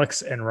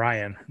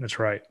 That's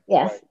right.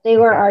 Yes, they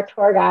were our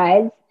tour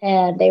guides,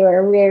 and they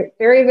were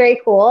very, very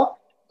cool.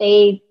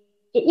 It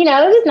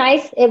was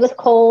nice. It was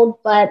cold,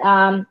 but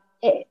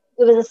it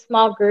was a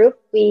small group.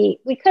 We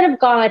could have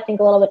gone, I think,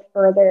 a little bit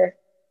further,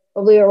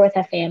 but we were with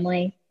a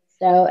family.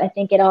 So I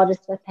think it all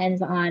just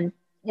depends on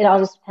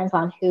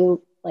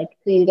who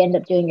you end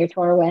up doing your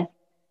tour with.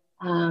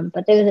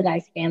 But there was a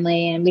nice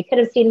family, and we could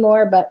have seen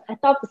more, but I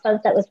thought the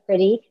sunset was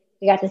pretty.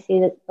 We got to see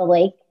the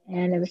lake,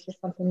 and it was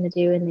just something to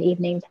do in the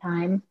evening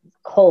time. It's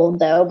cold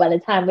though. By the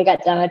time we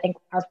got done, I think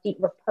our feet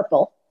were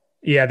purple.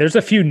 Yeah, there's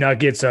a few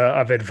nuggets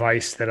of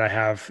advice that I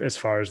have as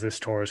far as this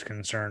tour is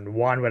concerned.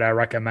 One, would I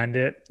recommend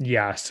it?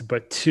 Yes.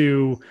 But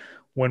two,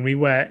 when we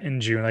went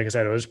in June, like I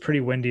said, it was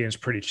pretty windy and it's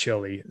pretty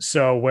chilly.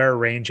 So wear a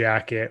rain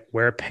jacket,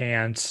 wear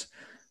pants.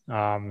 You're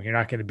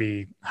not going to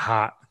be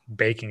hot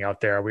baking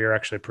out there. We were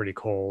actually pretty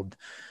cold.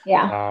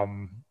 Yeah.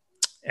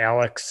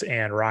 Alex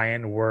and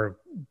Ryan were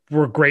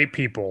great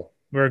people.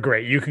 We're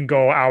great. You can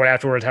go out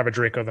afterwards, have a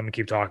drink with them, and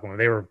keep talking with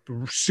them. They were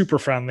super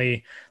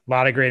friendly, a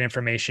lot of great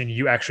information.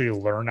 You actually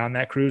learn on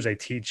that cruise. They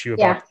teach you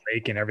about the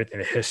lake and everything,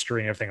 the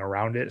history and everything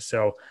around it.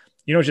 So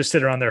you don't just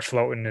sit around there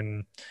floating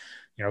and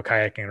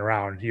kayaking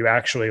around. You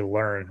actually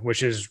learn,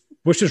 which is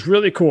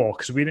really cool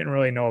because we didn't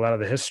really know a lot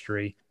of the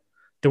history.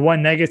 The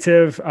one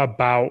negative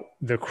about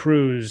the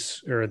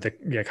cruise or the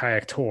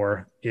kayak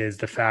tour is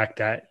the fact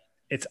that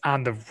it's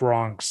on the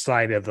wrong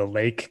side of the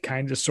lake,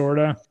 kind of, sort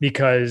of,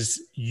 because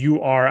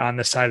you are on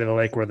the side of the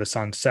lake where the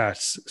sun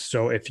sets.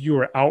 So if you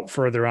were out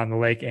further on the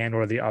lake and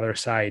or the other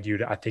side,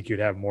 I think you'd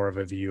have more of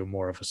a view,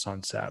 more of a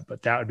sunset.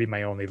 But that would be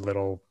my only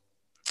little,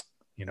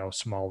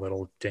 small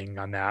little ding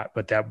on that.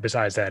 But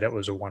besides that, it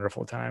was a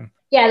wonderful time.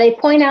 Yeah, they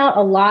point out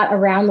a lot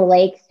around the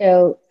lake.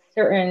 So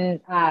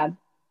certain,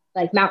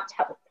 like Mount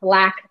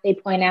Tallac, they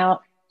point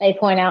out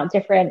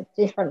different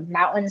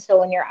mountains. So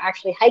when you're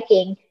actually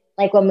hiking,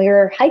 like when we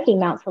were hiking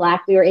Mount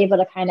Salak, we were able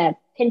to kind of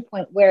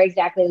pinpoint where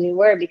exactly we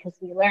were because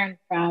we learned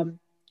from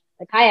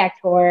the kayak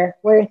tour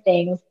where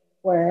things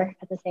were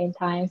at the same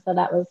time. So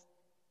that was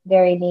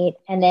very neat.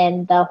 And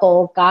then the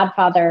whole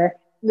Godfather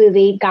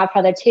movie,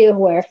 Godfather 2,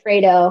 where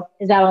Fredo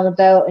is out on the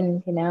boat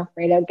and,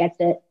 Fredo gets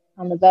it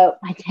on the boat.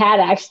 My dad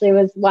actually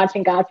was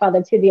watching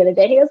Godfather 2 the other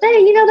day. He goes,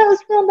 hey, that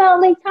was filmed out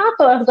on Lake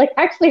Tahoe. I was like,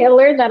 actually, I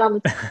learned that on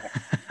the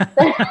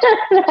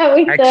that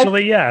we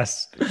Actually,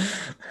 yes.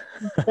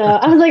 So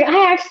I was like,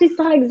 I actually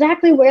saw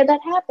exactly where that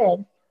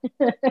happened.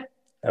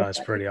 Oh, that's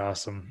pretty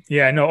awesome.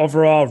 Yeah, no,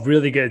 overall,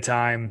 really good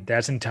time.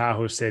 That's in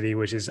Tahoe City,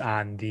 which is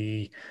on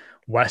the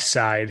west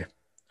side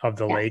of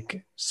the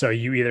lake. So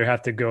you either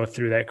have to go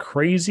through that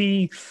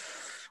crazy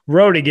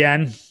road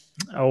again,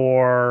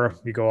 or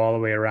you go all the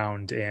way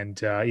around.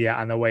 And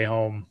on the way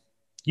home,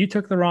 you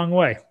took the wrong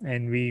way.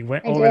 And we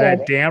went over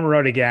that damn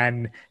road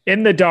again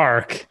in the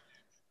dark.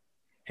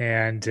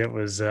 And it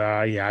was,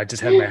 I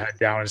just had my head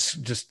down,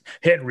 just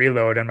hit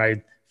reload on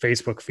my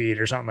Facebook feed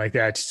or something like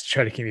that, just to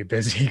try to keep me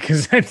busy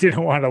because I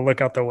didn't want to look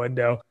out the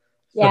window.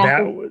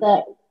 Yeah,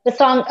 the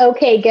song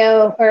 "OK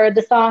Go" or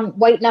the song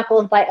 "White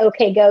Knuckles" by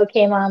OK Go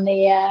came on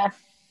the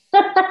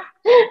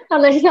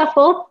on the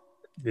shuffle.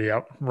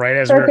 Yep, right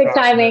as perfect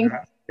timing.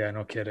 Yeah,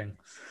 no kidding.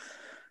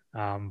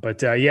 So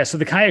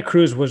the kayak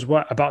cruise was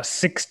about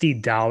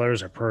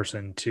 $60 a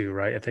person too,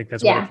 right? I think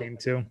that's what it came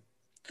to.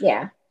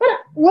 Yeah,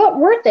 but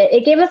worth it.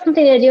 It gave us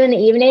something to do in the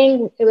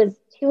evening. It was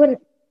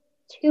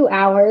 2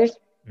 hours.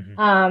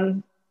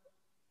 Mm-hmm.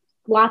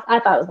 I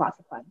thought it was lots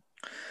of fun.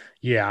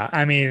 Yeah,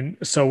 I mean,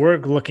 so we're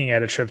looking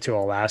at a trip to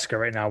Alaska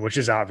right now, which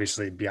is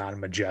obviously beyond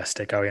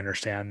majestic. I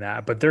understand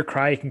that, but their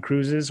kayaking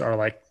cruises are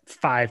like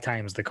 5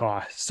 times the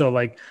cost. So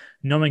like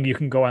knowing you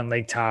can go on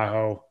Lake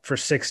Tahoe for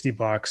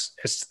 $60,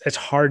 it's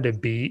hard to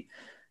beat.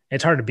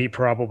 It's hard to beat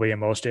probably in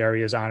most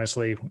areas,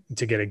 honestly,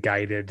 to get a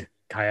guided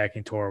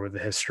kayaking tour with the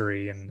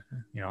history and,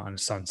 on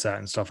sunset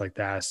and stuff like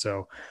that.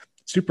 So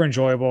super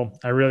enjoyable.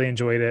 I really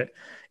enjoyed it.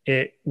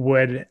 It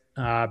would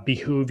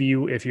behoove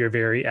you if you're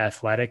very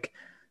athletic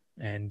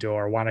and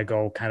or want to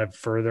go kind of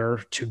further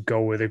to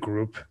go with a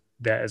group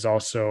that is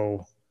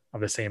also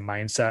of the same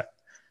mindset,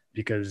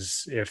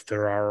 because if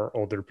there are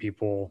older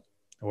people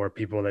or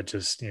people that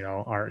just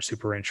aren't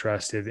super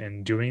interested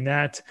in doing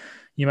that,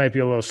 you might be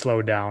a little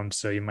slowed down,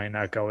 so you might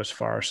not go as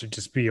far. So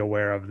just be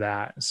aware of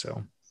that.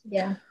 So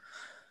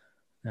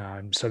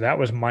so that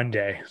was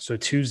Monday. So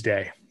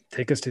Tuesday,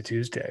 take us to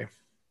Tuesday.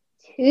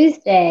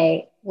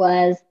 Tuesday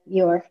was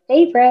your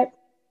favorite.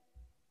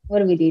 What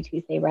did we do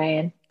Tuesday,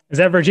 Ryan? Is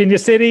that Virginia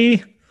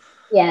City?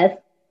 Yes.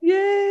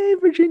 Yay,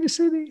 Virginia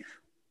City.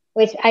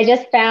 Which I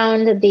just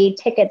found the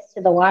tickets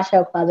to the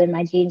Washoe Club in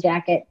my jean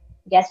jacket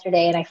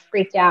yesterday, and I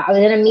freaked out. I was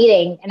in a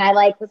meeting, and I was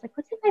like, what's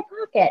in my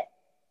pocket?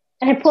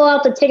 And I pull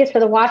out the tickets for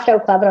the Washoe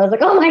Club, and I was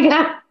like, oh, my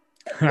God.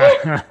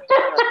 I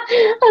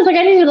was like,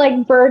 I need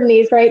to burn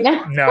these right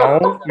now.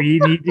 No, we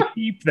need to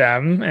keep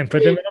them and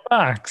put them in a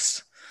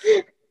box.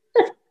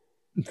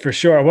 For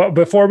sure. Well,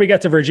 before we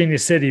got to Virginia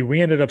City,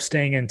 we ended up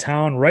staying in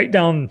town right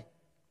down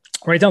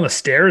the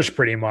stairs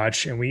pretty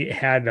much. And we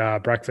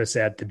had breakfast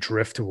at the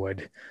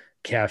Driftwood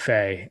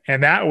Cafe.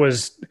 And that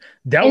was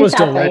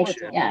delicious.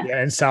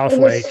 Yeah, in South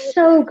Lake. It was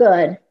so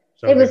good.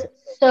 It was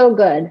so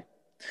good.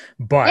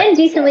 And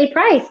decently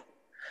priced.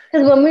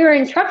 Because when we were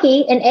in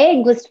Truckee, an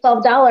egg was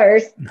 $12.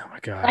 Oh my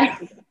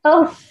God.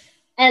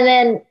 And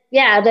then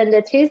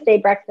the Tuesday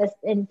breakfast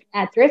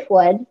at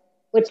Driftwood,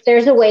 which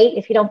there's a wait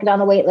if you don't get on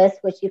the wait list,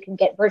 which you can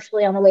get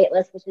virtually on the wait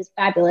list, which is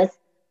fabulous.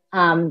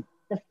 The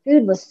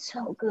food was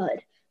so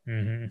good.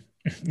 Mm-hmm.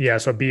 Yeah,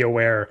 so be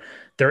aware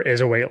there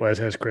is a wait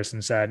list, as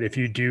Kristen said. If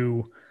you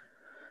do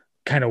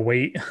kind of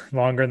wait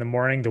longer in the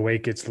morning, the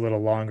wait gets a little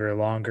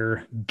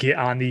longer. Get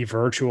on the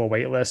virtual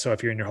wait list. So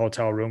if you're in your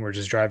hotel room or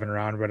just driving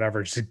around or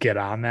whatever, just get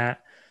on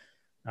that.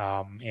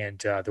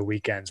 The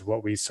weekends,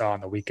 what we saw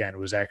on the weekend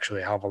was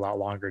actually a hell of a lot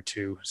longer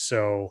too.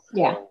 So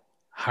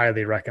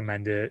highly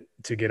recommend it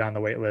to get on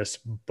the wait list.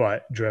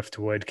 But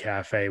Driftwood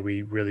Cafe,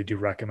 we really do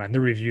recommend. The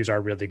reviews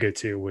are really good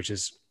too, which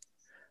is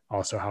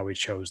also how we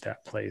chose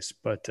that place.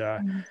 But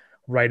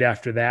right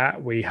after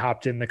that, we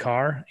hopped in the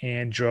car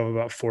and drove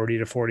about 40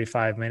 to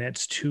 45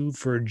 minutes to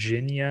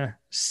Virginia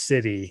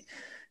City.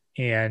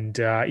 And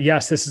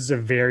yes, this is a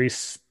very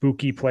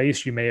spooky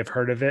place. You may have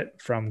heard of it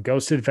from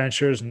Ghost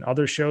Adventures and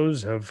other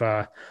shows of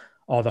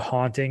all the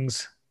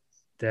hauntings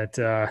that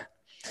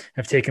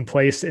have taken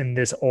place in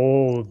this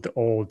old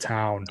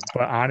town.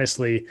 But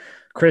honestly,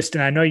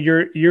 Kristen, I know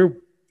you're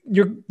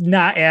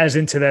not as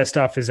into that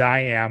stuff as I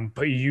am,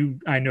 but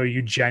I know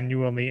you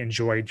genuinely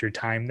enjoyed your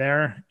time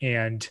there.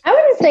 And I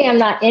wouldn't say I'm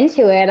not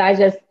into it.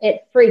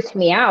 It freaked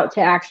me out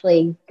to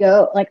actually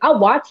go. I'll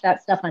watch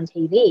that stuff on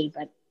TV,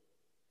 but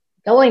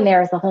going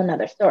there is a whole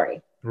nother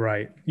story.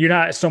 Right. You're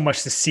not so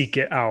much to seek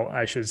it out,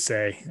 I should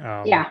say.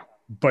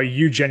 But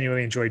you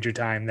genuinely enjoyed your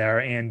time there.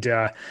 And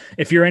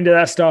if you're into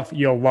that stuff,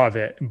 you'll love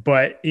it.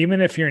 But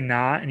even if you're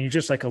not, and you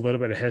just like a little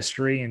bit of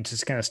history and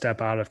just kind of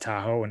step out of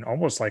Tahoe and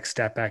almost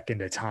step back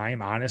into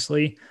time,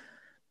 honestly,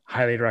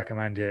 highly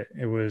recommend it.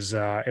 It was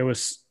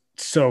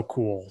so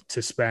cool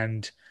to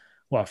spend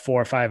 4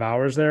 or 5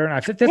 hours there. And I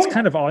think that's Yeah.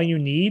 kind of all you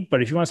need.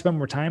 But if you want to spend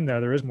more time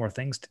there is more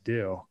things to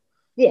do.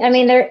 Yeah, I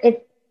mean,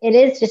 it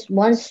is just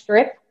one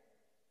strip.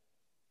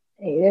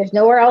 There's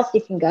nowhere else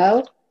you can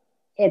go.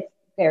 It's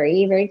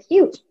very, very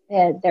cute.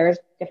 There's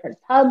different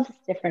pubs,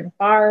 different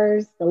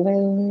bars,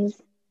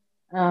 saloons,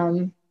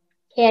 um,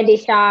 candy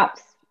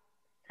shops,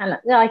 kind of,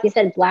 like you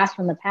said, blast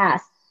from the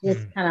past. Just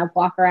Mm. kind of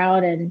walk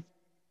around and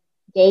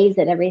gaze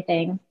at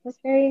everything. It was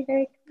very,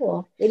 very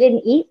cool. We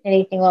didn't eat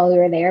anything while we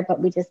were there, but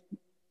I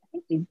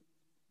think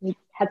we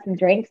had some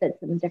drinks at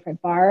some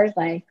different bars.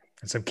 Like,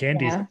 And some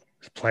candy, yeah,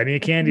 plenty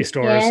of candy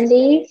stores.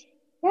 candy.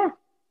 Yeah.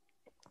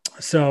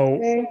 So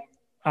Very,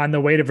 on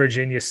the way to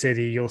Virginia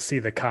City, you'll see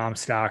the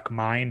Comstock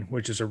mine,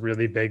 which is a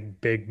really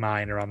big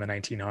mine around the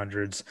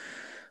 1900s.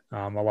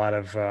 A lot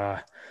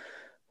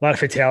of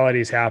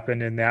fatalities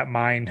happened in that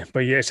mine,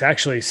 but yeah, it's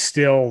actually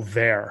still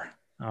there.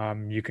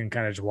 You can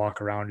kind of just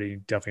walk around it. You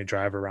definitely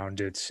drive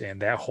around it.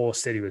 And that whole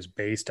city was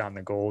based on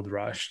the gold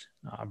rush.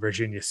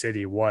 Virginia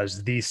City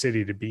was the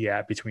city to be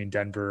at between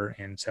Denver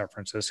and San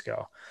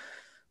Francisco.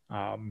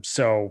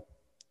 So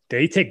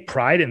they take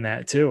pride in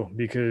that too,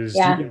 because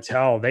you yeah. can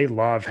tell they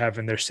love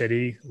having their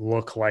city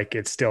look like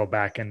it's still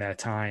back in that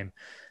time.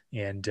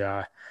 And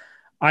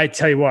I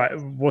tell you what,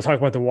 we'll talk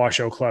about the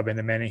Washoe Club in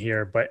a minute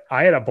here, but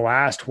I had a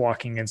blast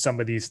walking in some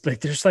of these. Like,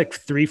 there's like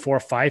 3, 4,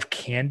 5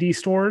 candy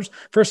stores.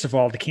 First of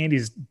all, the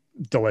candy's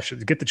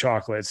delicious. Get the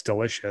chocolate; it's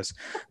delicious.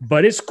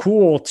 But it's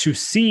cool to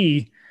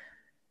see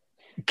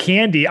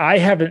candy I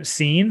haven't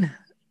seen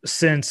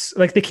since,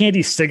 like, the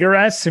candy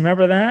cigarettes.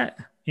 Remember that?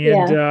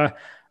 And Yeah.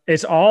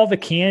 it's all the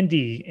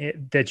candy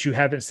that you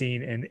haven't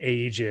seen in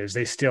ages.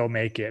 They still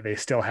make it. They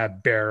still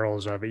have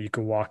barrels of it. You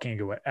can walk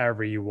into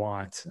whatever you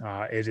want.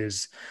 It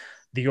is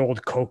the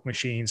old Coke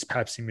machines,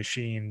 Pepsi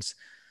machines.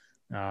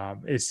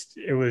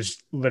 It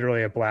was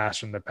literally a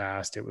blast from the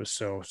past. It was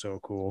so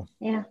cool.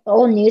 Yeah. The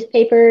old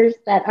newspapers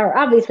that are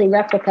obviously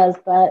replicas,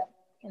 but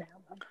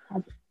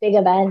a big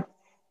event.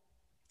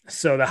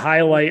 So the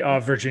highlight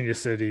of Virginia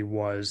City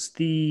was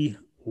the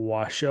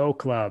Washoe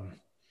Club.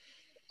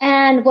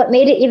 And what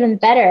made it even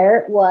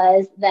better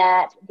was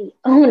that the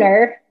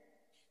owner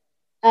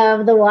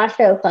of the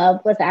Washoe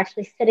Club was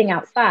actually sitting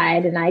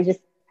outside, and I just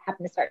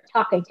happened to start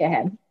talking to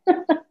him.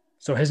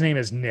 So his name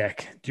is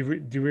Nick. Do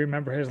you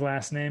remember his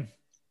last name?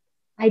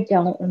 I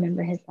don't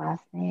remember his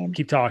last name.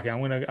 Keep talking.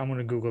 I'm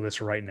gonna Google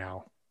this right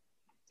now.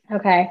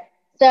 Okay.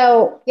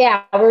 So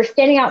yeah, we're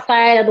standing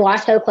outside of the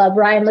Washoe Club.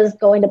 Ryan was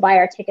going to buy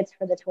our tickets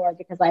for the tour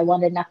because I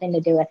wanted nothing to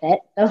do with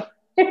it. So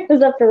it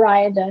was up to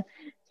Ryan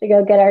to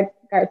go get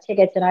our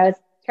tickets, and I was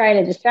trying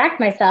to distract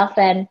myself,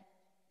 and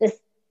this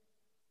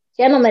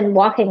gentleman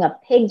walking a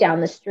pig down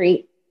the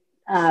street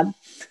that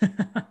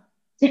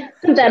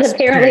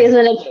apparently is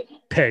a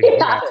pig. yeah,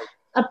 Yeah.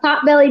 a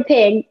pot-bellied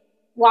pig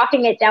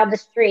walking it down the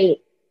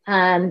street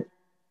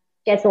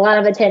gets a lot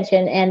of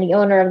attention, and the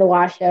owner of the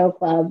Washoe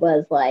Club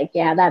was like,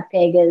 yeah, that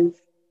pig is,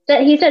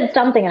 he said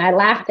something and I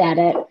laughed at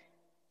it,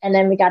 and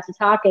then we got to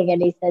talking,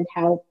 and he said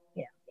how,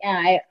 yeah,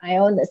 I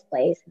own this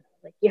place. And I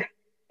was like,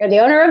 you're the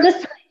owner of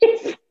this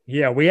place?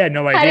 Yeah, we had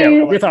no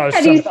idea. We thought it was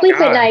how do you some sleep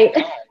guy. at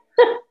night?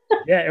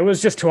 Yeah, it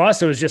was just, to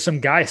us, it was just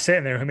some guy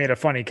sitting there who made a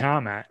funny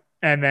comment.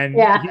 And then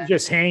he's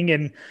just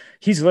hanging.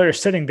 He's literally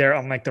sitting there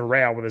on like the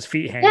rail with his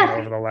feet hanging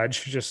over the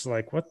ledge. Just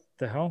like, what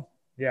the hell?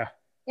 Yeah.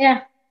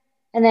 Yeah.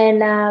 And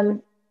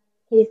then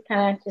he's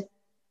kind of just,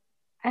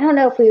 I don't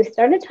know if we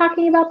started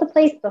talking about the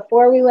place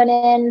before we went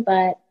in,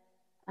 but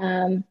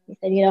he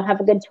said, have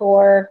a good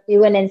tour. We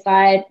went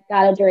inside,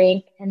 got a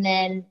drink, and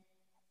then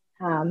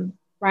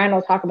Ryan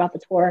will talk about the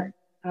tour,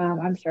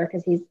 I'm sure,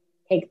 because he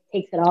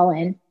takes it all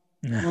in.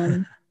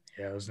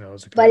 Yeah, it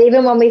was but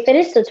even when we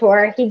finished the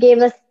tour, he gave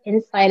us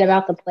insight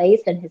about the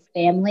place and his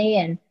family,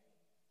 and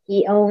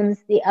he owns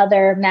the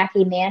other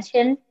Mackey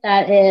Mansion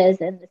that is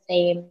in the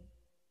same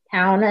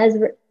town as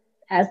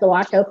the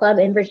Washoe Club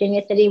in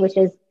Virginia City, which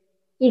is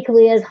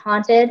equally as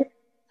haunted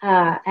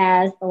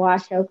as the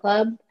Washoe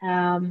Club.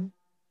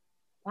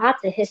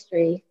 Lots of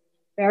history.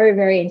 Very,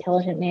 very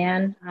intelligent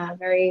man.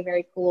 Very,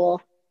 very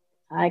cool.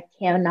 I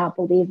cannot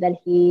believe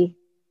that he,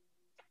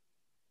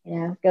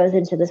 goes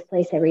into this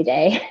place every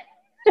day.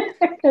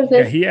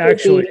 Yeah,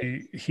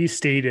 he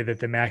stated that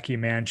the Mackey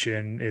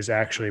Mansion is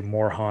actually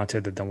more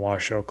haunted than the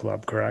Washoe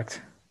Club,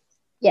 correct?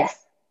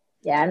 Yes.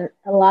 Yeah,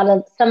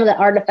 and some of the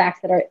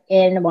artifacts that are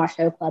in the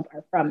Washoe Club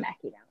are from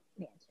Mackey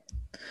Mansion.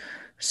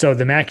 So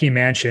the Mackey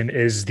Mansion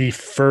is the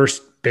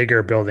first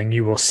bigger building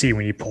you will see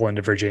when you pull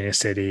into Virginia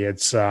City.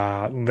 It's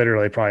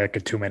literally probably like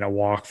a 2-minute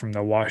walk from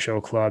the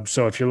Washoe Club.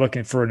 So if you're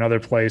looking for another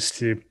place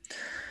to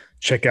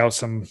check out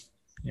some,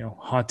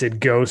 haunted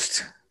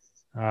ghosts,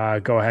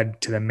 go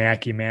ahead to the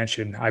Mackey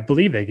Mansion. I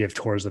believe they give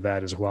tours of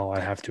that as well, I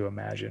have to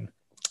imagine.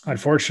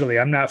 Unfortunately,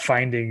 I'm not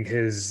finding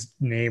his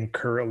name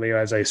currently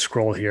as I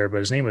scroll here, but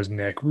his name was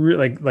Nick.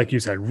 Like you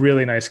said,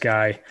 really nice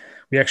guy.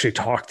 We actually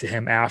talked to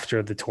him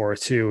after the tour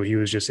too. He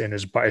was just in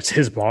his bar. It's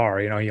his bar,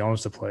 he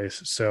owns the place.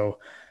 So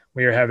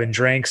we were having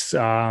drinks.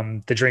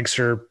 The drinks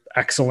are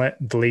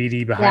excellent. The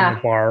lady behind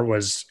the bar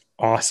was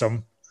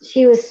awesome.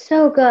 She was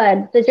so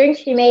good. The drink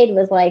she made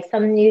was like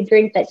some new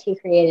drink that she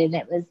created, and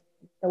it was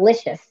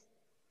delicious.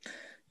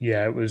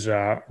 Yeah, it was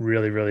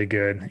really, really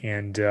good.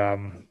 And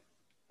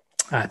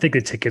I think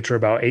the tickets were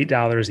about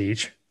 $8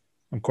 each.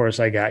 Of course,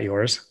 I got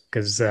yours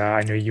because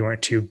I knew you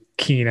weren't too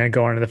keen on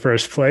going in the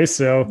first place.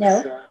 So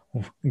No.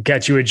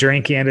 got you a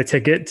drink and a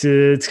ticket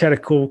to, it's kind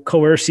of cool,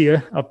 coerce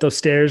you up those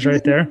stairs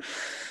right there.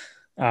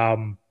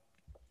 Um,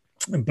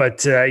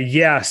 but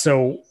yeah,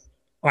 so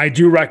I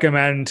do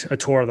recommend a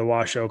tour of the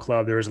Washoe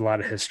Club. There is a lot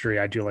of history.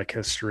 I do like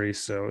history,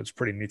 so it's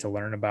pretty neat to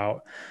learn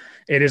about.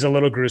 It is a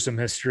little gruesome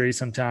history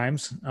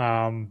sometimes.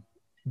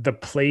 The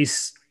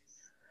place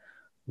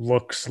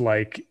looks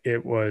like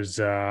it was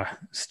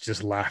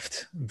just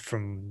left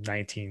from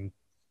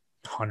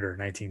 1900,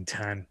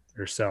 1910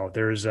 or so.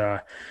 There's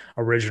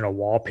original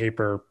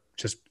wallpaper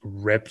just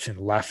ripped and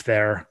left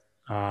there.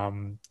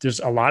 There's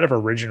a lot of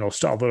original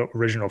stuff,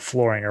 original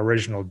flooring,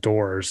 original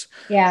doors,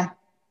 Yeah.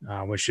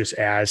 which just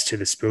adds to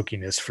the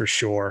spookiness for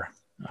sure.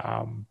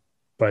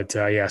 But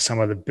yeah, some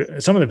of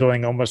the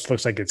building almost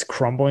looks like it's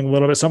crumbling a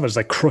little bit. Some of it's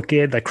like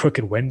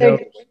crooked window,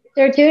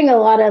 They're doing a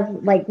lot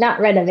of like not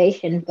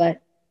renovation,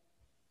 but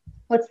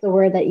what's the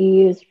word that you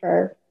use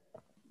for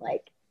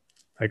like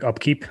like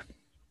upkeep.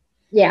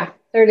 yeah,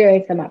 they're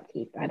doing some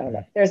upkeep. I don't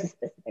know. There's a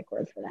specific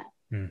word for that.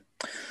 Mm.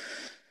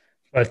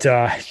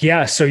 But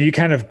yeah, so you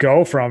kind of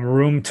go from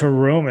room to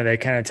room, and they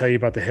kind of tell you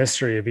about the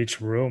history of each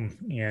room.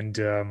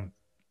 And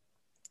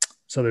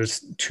so there's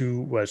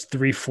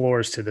three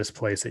floors to this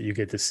place that you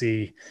get to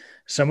see.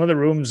 Some of the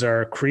rooms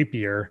are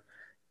creepier.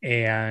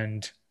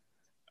 And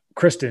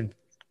Kristen,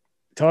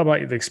 tell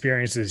about the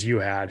experiences you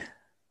had.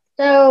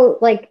 So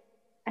like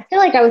I feel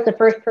like I was the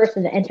first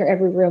person to enter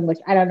every room, which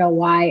I don't know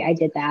why I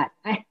did that.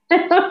 I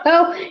don't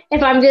know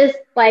if I'm just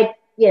like,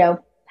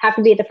 have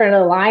to be at the front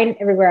of the line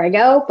everywhere I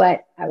go,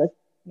 but I was,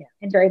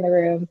 entering the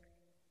room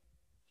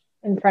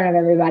in front of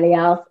everybody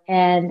else.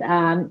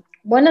 And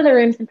one of the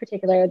rooms in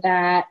particular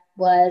that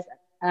was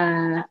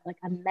like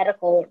a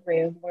medical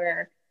room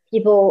where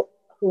people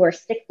who were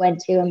sick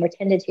went to and were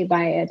tended to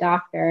by a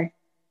doctor.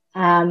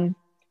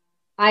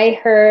 I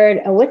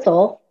heard a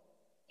whistle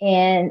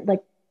and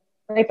like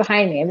right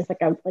behind me, it was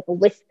like a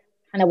wisp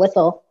kind of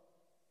whistle,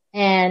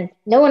 and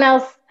no one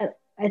else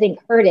I think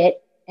heard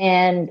it.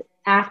 And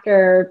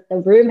after the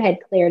room had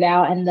cleared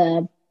out and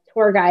the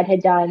tour guide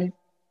had done,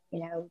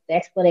 the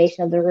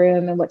explanation of the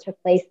room and what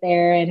took place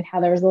there and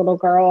how there was a little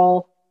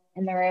girl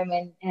in the room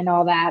and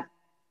all that,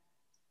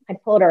 I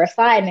pulled her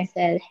aside and I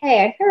said,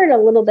 "Hey, I heard a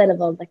little bit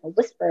of a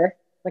whisper,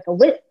 like a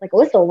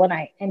whistle when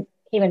I came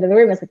into the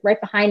room. It's like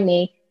right behind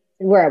me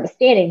where I was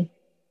standing."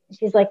 And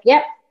she's like,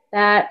 "Yep,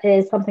 that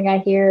is something I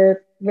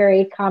hear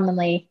very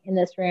commonly in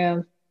this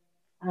room.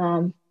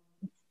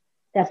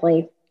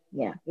 Definitely,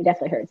 yeah, we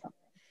definitely heard something."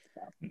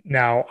 So,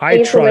 Now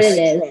basically what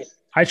it is.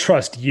 I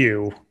trust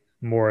you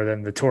more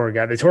than the tour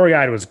guide. The tour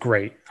guide was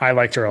great. I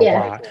liked her a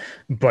lot,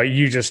 but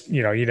you just,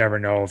 you never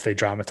know if they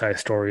dramatize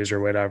stories or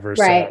whatever.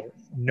 Right. So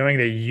knowing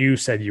that you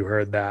said you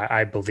heard that,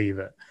 I believe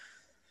it.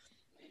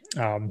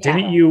 Yeah.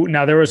 Didn't you?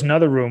 Now there was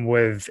another room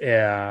with,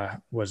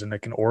 was it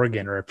like an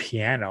organ or a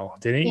piano?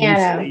 Didn't you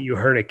say you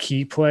heard a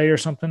key play or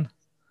something?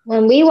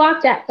 When we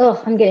walked out,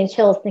 oh, I'm getting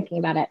chills thinking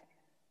about it.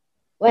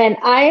 When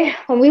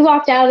we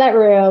walked out of that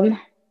room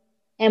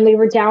and we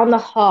were down the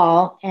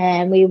hall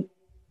and we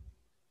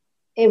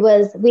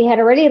had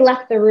already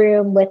left the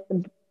room with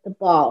the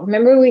ball.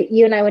 Remember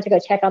you and I went to go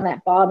check on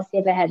that ball to see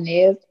if it had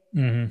moved?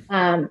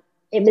 Mm-hmm.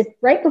 It was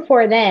right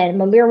before then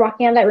when we were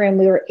walking out of that room,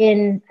 we were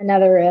in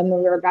another room and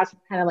we were about to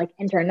kind of like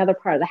enter another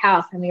part of the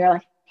house. And we were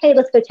like, "Hey,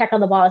 let's go check on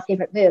the ball and see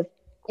if it moved."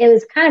 It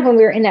was kind of when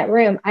we were in that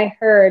room, I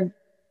heard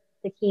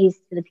the keys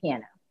to the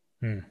piano.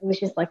 It was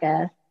just like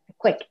a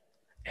quick.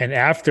 And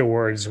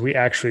afterwards, we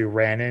actually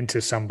ran into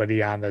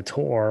somebody on the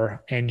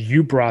tour and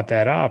you brought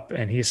that up.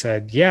 And he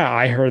said, "Yeah,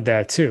 I heard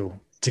that too,"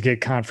 to get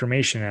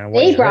confirmation. And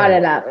They brought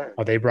it up.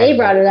 Oh, they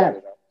brought it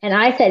up. And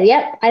I said,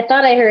 "Yep, I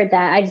thought I heard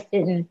that. I just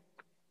didn't."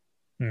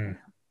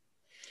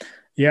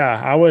 Yeah,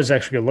 I was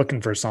actually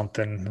looking for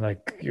something.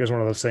 Like it was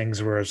one of those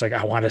things where it's like,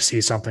 I want to see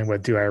something,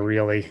 but do I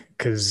really?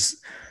 Because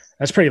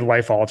that's pretty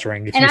life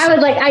altering. And I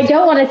was like, I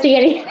don't want to see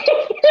anything.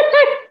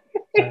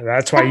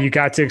 That's why you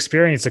got to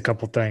experience a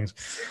couple things.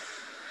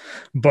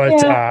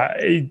 But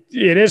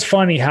it is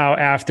funny how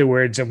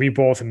afterwards, and we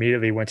both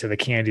immediately went to the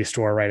candy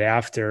store right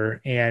after,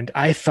 and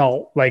I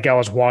felt like I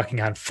was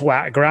walking on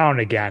flat ground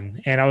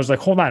again. And I was like,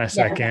 hold on a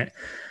second.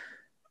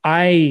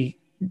 I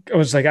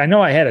was like, I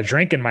know I had a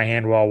drink in my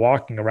hand while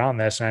walking around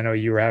this, and I know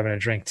you were having a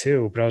drink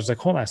too, but I was like,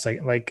 hold on a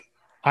second. Like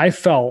I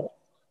felt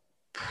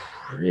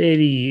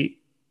pretty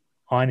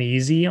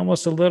uneasy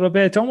almost a little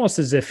bit. It's almost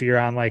as if you're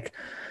on like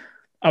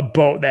a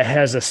boat that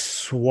has a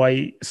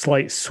slight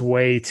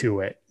sway to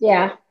it.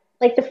 Yeah.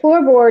 Like the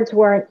floorboards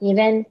weren't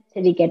even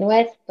to begin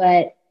with,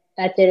 but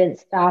that didn't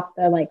stop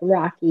the like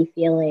rocky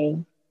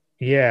feeling.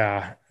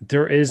 Yeah,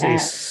 there is a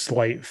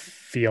slight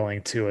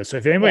feeling to it. So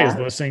if anybody is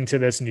listening to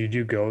this and you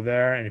do go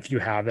there, and if you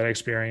have that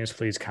experience,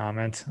 please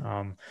comment.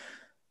 I'm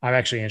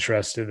actually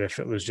interested if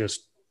it was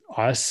just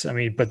us. I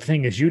mean, but the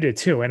thing is, you did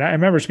too. And I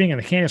remember being in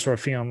the candy store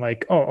feeling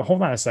like, oh,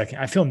 hold on a second.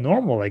 I feel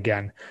normal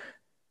again.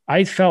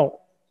 I felt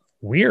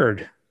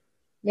weird in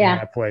Yeah.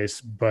 that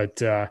place.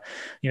 But,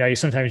 you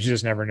sometimes you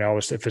just never know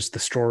if it's the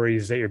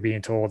stories that you're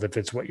being told, if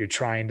it's what you're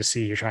trying to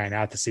see, you're trying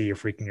not to see, you're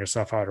freaking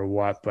yourself out or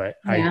what. But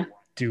I Yeah.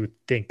 do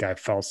think I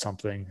felt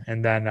something.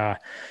 And then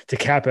to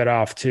cap it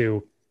off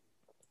too,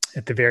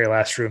 at the very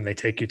last room they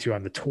take you to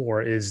on the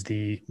tour is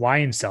the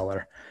wine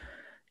cellar.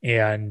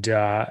 And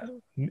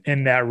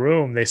in that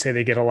room, they say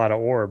they get a lot of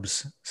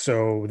orbs.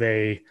 So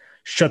they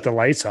shut the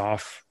lights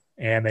off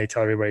and they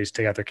tell everybody to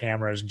take out their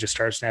cameras and just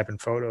start snapping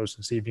photos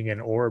and see if you can get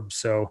an orb.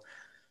 So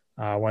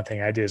one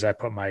thing I did is I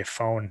put my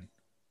phone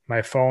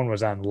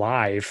was on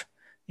live,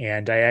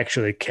 and I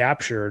actually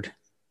captured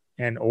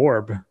an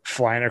orb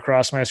flying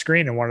across my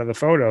screen in one of the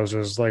photos. It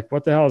was like,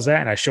 what the hell is that?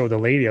 And I showed the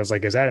lady, I was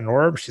like, is that an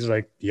orb? She's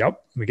like,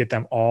 yep, we get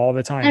them all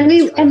the time.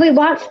 And we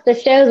watch the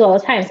shows all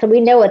the time, so we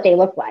know what they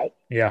look like.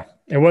 Yeah.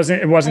 It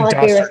wasn't dust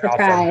or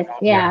nothing.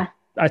 Yeah.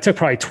 I took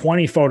probably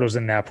 20 photos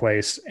in that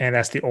place, and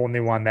that's the only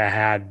one that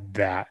had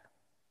that.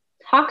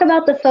 Talk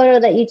about the photo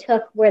that you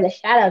took where the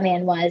shadow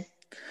man was.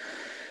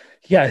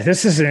 Yeah,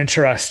 this is an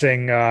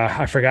interesting,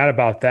 I forgot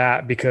about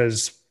that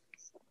because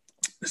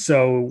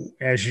so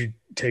as you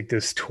take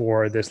this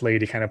tour, this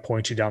lady kind of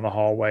points you down the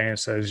hallway and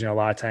says, a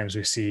lot of times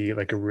we see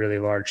like a really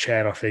large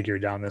shadow figure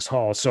down this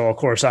hall. So of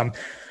course I'm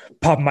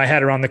popping my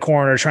head around the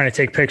corner, trying to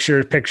take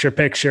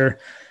picture.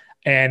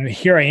 And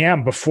here I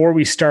am before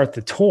we start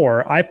the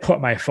tour, I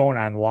put my phone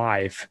on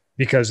live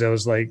because it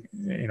was like,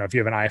 if you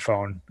have an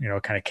iPhone,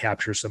 it kind of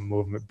captures some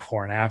movement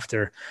before and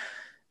after.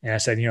 And I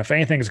said, if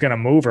anything's going to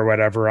move or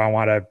whatever, I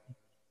want to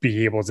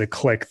be able to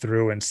click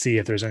through and see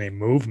if there's any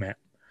movement.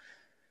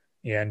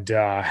 And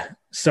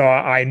so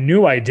I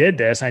knew I did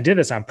this. I did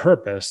this on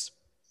purpose.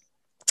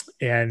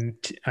 And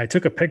I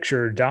took a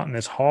picture down in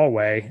this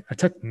hallway. I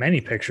took many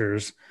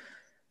pictures,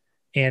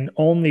 and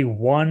only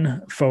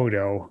one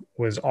photo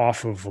was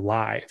off of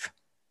live.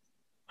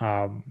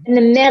 In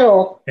the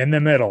middle. In the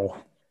middle.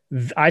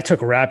 I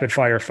took rapid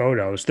fire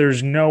photos.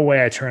 There's no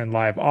way I turned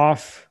live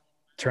off,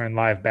 turn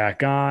live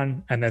back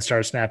on, and then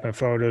start snapping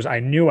photos. I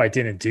knew I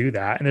didn't do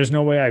that. And there's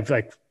no way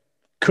I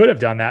could have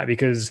done that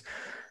because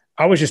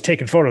I was just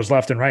taking photos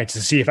left and right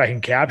to see if I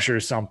can capture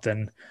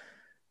something.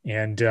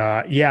 And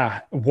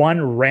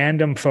one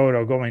random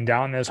photo going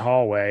down this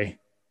hallway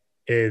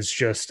is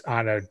just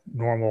on a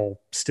normal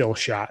still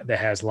shot that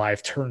has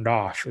live turned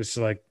off. It's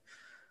like,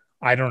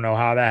 I don't know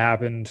how that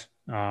happened.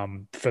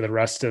 For the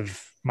rest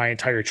of my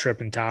entire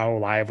trip in Tahoe,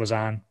 live was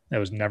on. That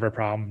was never a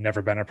problem,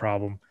 never been a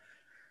problem.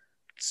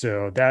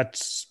 So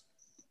that's,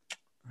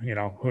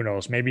 who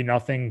knows, maybe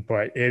nothing,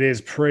 but it is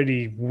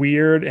pretty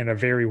weird and a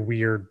very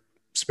weird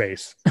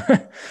space.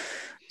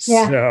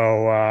 Yeah.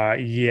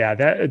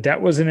 So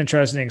that was an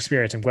interesting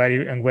experience. I'm glad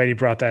you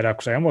brought that up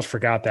because I almost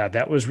forgot that.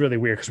 That was really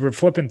weird because we're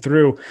flipping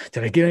through.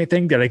 Did I get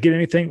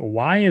anything?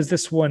 Why is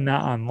this one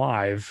not on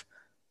live?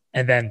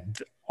 And then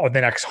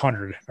the next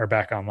 100 are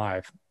back on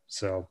live.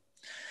 So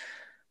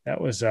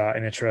that was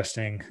an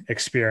interesting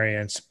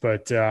experience.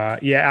 But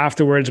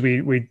afterwards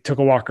we took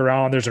a walk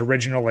around. There's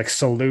original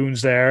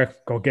saloons there.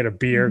 Go get a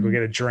beer, go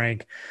get a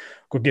drink,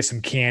 go get some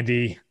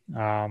candy.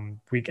 I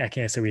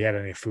can't say we had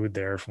any food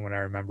there from what I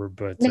remember,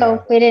 but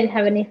no, we didn't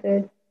have any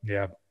food.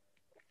 Yeah.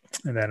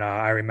 And then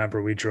I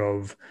remember we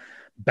drove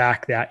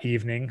back that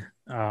evening.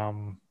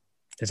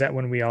 Is that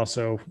when I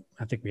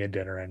think we had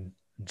dinner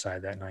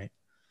inside that night?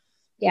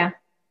 Yeah.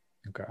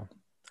 Okay.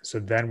 So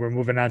then we're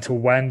moving on to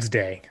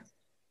Wednesday.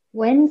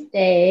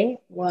 Wednesday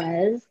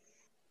was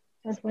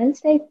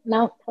Wednesday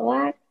Mount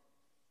Tahoe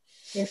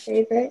your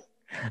favorite?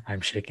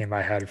 I'm shaking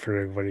my head for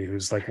everybody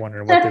who's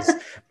wondering what this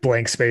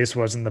blank space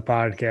was in the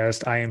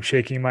podcast. I am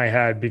shaking my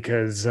head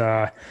because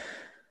Mount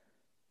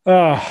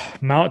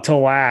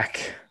Tahoe,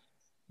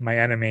 my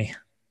enemy.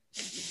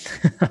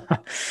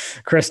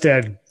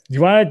 Kristen, do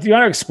you want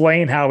to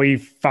explain how we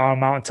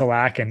found Mount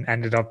Tahoe and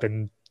ended up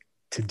to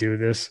do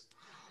this?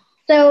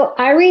 So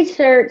I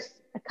researched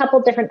a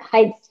couple different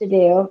hikes to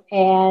do,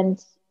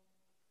 and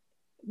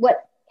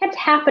what kept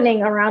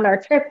happening around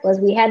our trip was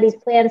we had these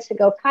plans to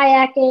go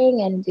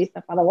kayaking and do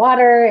stuff on the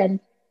water, and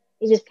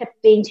it just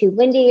kept being too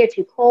windy or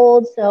too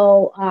cold.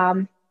 So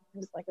I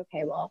was like,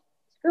 okay, well,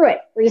 screw it.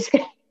 We're just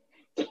going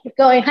to keep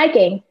going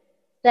hiking.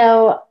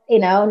 So,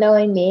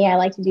 knowing me, I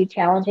like to do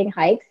challenging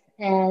hikes,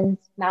 and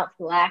Mount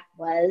Tahoe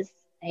was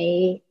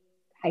a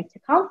hike to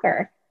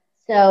conquer.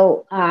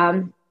 So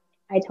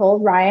I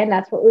told Ryan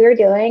that's what we were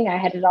doing. I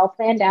had it all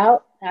planned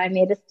out. I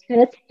made us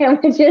tuna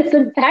sandwiches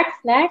and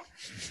packed snacks.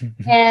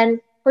 And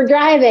we're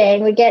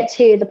driving. We get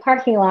to the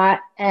parking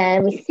lot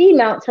and we see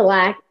Mount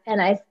Tahoe. And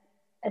I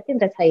think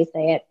that's how you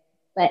say it.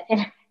 But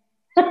I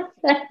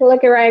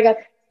look at Ryan and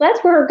go,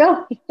 that's where we're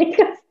going. He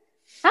goes,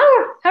 how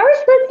are we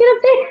supposed to get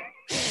up there?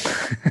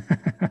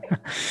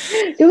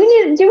 do we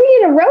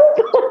need a rope?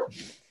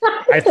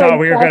 I thought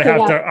we were gonna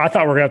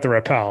have to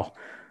rappel.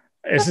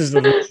 This is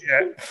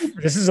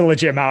a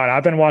legit mountain.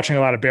 I've been watching a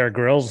lot of Bear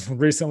Grylls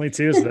recently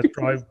too, so that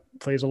probably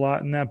plays a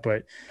lot in that.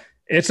 But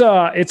It's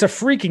a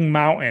freaking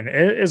mountain.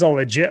 It is a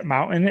legit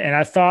mountain. And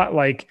I thought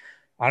like,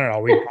 I don't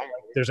know,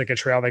 there's like a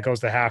trail that goes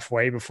to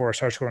halfway before it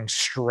starts going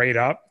straight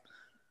up.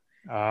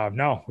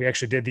 No, we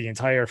actually did the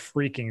entire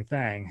freaking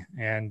thing.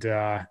 And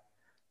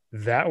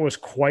that was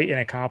quite an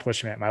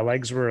accomplishment. My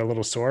legs were a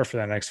little sore for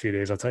the next few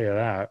days, I'll tell you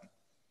that.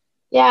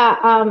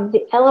 Yeah,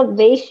 the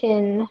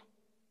elevation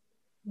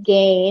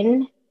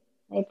gain,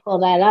 let me pull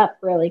that up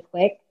really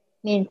quick.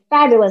 I mean,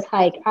 fabulous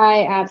hike.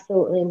 I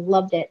absolutely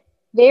loved it.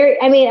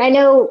 I mean, I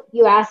know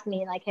you asked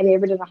me, like, have you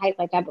ever done a hike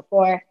like that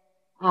before?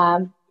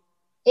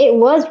 It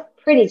was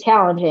pretty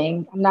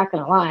challenging. I'm not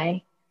going to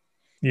lie.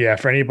 Yeah,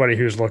 for anybody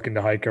who's looking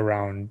to hike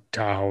around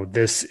Tahoe,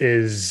 this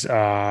is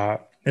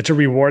it's a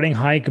rewarding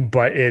hike,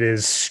 but it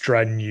is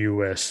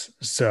strenuous.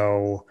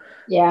 So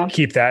Yeah.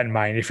 keep that in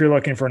mind. If you're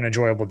looking for an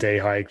enjoyable day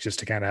hike just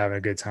to kind of have a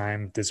good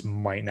time, this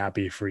might not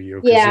be for you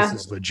because Yeah.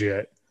 this is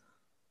legit.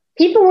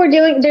 People were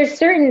there's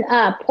certain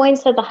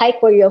points of the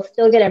hike where you'll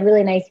still get a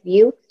really nice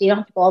view. So you don't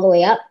have to go all the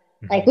way up.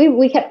 Like we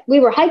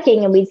were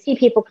hiking and we'd see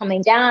people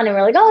coming down and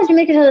we're like, oh, did you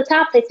make it to the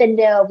top? They said,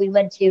 no, we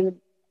went to,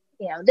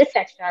 this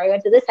section or we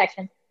went to this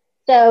section.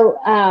 So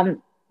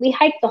we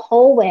hiked the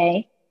whole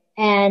way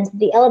and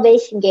the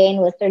elevation gain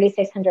was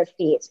 3,600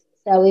 feet.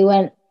 So we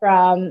went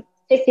from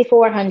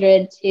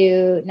 6,400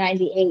 to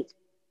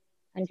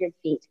 9,800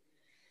 feet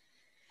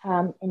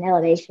in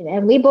elevation.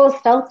 And we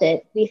both felt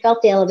it. We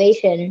felt the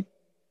elevation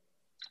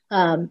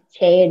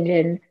change,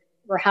 and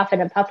we're huffing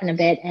and puffing a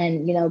bit.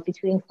 And,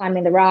 between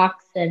climbing the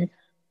rocks and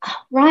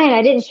Ryan,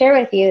 I didn't share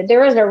with you,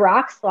 there was a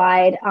rock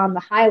slide on the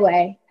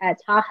highway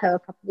at Tahoe a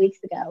couple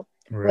weeks ago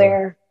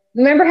where,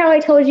 remember how I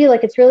told you,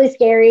 like, it's really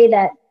scary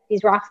that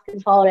these rocks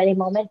can fall at any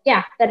moment?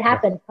 Yeah, that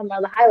happened on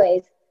one of the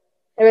highways.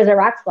 There was a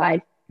rock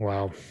slide.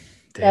 Wow.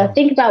 Damn. So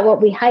think about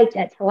what we hiked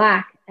at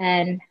Tallac,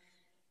 and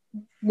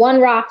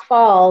one rock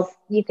falls,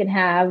 you can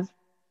have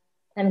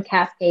them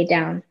cascade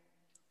down.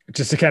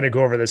 Just to kind of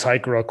go over this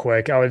hike real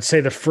quick, I would say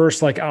the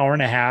first like hour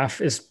and a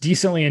half is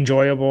decently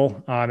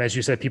enjoyable. As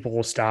you said, people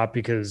will stop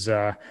because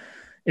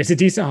it's a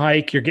decent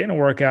hike. You're getting a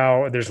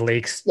workout. There's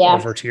lakes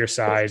over to your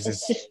sides.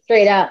 It's just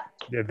straight up.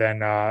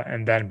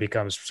 And then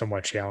becomes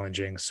somewhat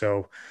challenging.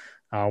 So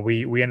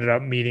we ended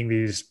up meeting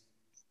these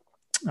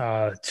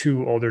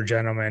two older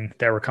gentlemen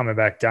that were coming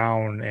back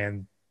down,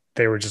 and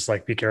they were just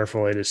like, be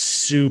careful. It is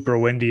super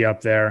windy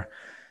up there.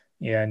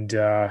 And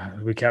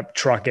we kept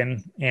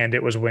trucking, and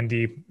it was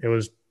windy. It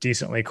was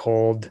decently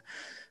cold.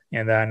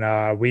 And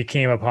then we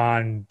came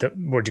upon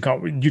what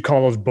you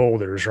call those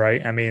boulders,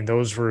 right? I mean,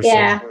 those were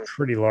some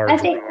pretty large. I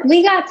think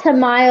we got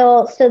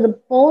to so the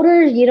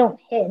boulders you don't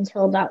hit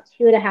until about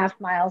 2.5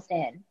 miles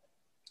in.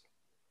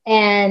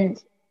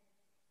 And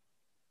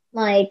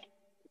like,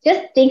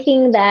 just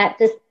thinking that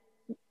this,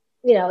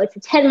 it's a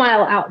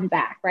 10-mile out and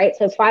back, right?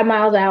 So 5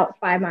 miles out,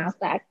 5 miles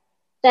back,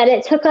 that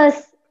it took us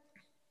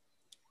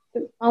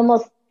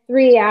almost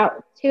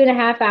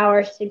 2.5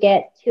 hours to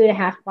get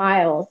 2.5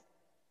 miles.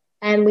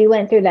 And we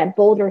went through that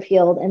boulder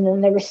field, and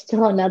then there was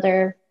still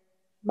another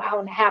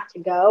 1.5 miles to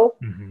go.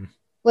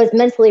 Was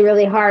mentally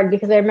really hard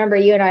because I remember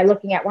you and I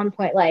looking at one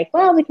point like,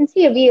 well, we can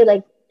see a view.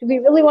 Like, do we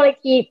really want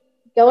to keep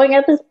going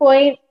at this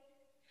point?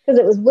 Because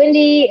it was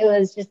windy. It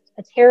was just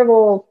a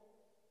terrible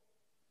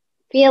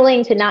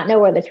feeling to not know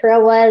where the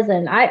trail was.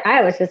 And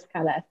I was just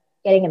kind of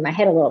getting in my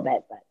head a little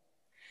bit, but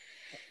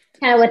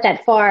kind of went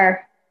that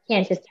far.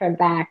 Can't just turn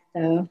back.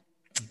 So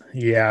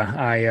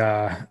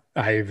yeah,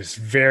 I was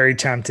very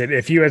tempted.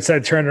 If you had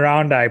said turn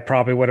around, I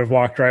probably would have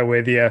walked right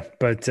with you.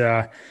 But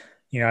at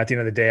the end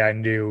of the day, I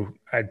knew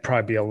I'd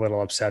probably be a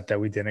little upset that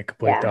we didn't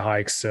complete the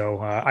hike. So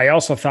I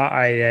also thought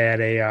I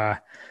had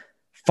a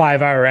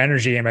 5-hour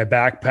energy in my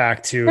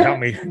backpack to help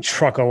me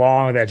truck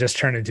along. That just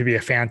turned into be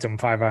a phantom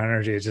 5-hour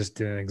energy. It just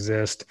didn't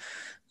exist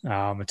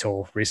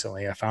until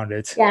recently. I found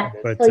it. Yeah,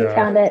 until you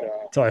found it.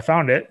 Until I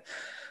found it.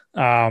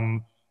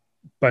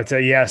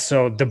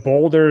 So the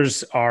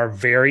boulders are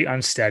very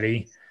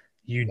unsteady.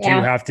 You do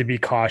have to be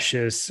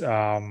cautious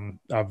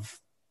of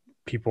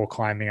people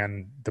climbing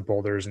on the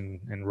boulders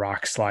and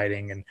rock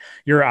sliding, and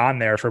you're on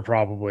there for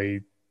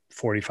probably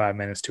 45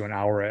 minutes to an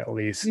hour at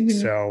least.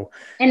 So,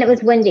 and it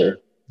was windy.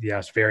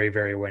 Yes, very,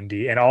 very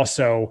windy. And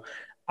also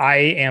I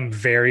am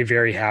very,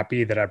 very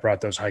happy that I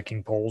brought those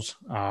hiking poles.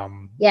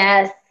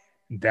 Yes.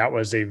 That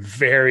was a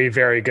very,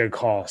 very good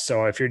call.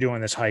 So if you're doing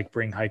this hike,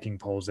 bring hiking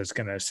poles. That's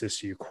going to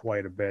assist you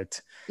quite a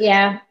bit.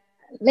 Yeah.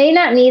 May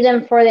not need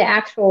them for the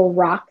actual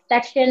rock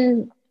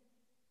section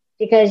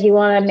because you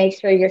want to make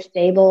sure you're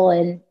stable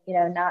and,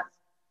 not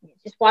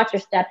just watch your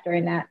step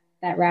during that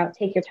route.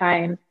 Take your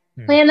time,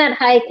 plan that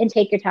hike and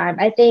take your time.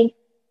 I think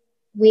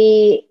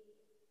we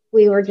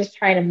were just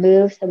trying to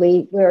move. So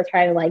we were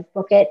trying to like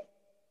book it.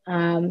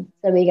 So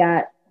we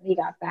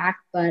got back,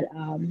 but,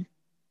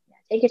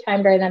 take your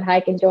time during that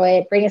hike. Enjoy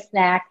it. Bring a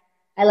snack.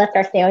 I left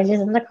our sandwiches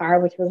in the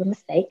car, which was a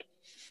mistake.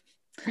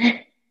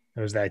 There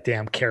was that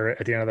damn carrot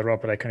at the end of the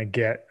rope that I couldn't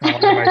get.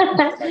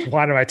 I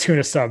wanted my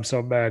tuna sub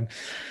so bad.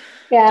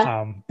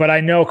 Yeah. But I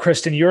know,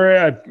 Kristen, you're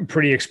a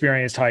pretty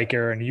experienced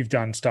hiker and you've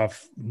done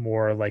stuff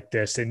more like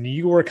this. And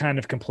you were kind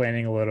of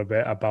complaining a little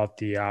bit about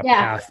the Yeah.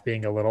 path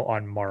being a little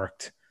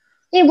unmarked.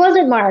 It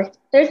wasn't marked.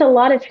 There's a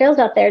lot of trails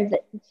out there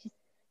that,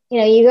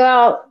 you go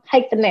out,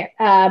 hike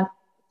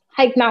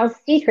Mountain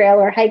Ski Trail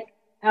or hike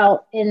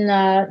out in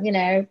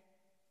the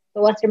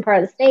western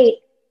part of the state,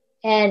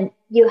 and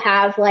you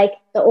have like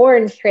the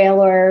orange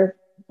trail or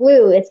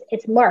blue.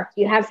 It's marked.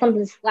 You have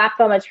something slapped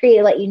on a tree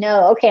to let you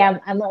know, okay, I'm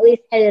at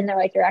least headed in the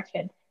right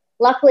direction.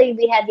 Luckily,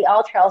 we had the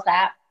All Trails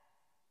app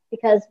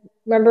because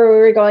remember we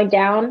were going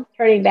down,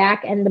 turning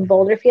back, and the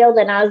boulder field,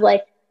 and I was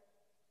like,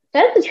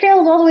 that's the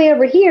trail is all the way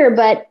over here,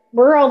 but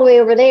we're all the way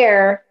over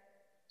there.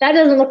 That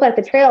doesn't look like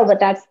the trail, but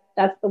that's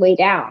the way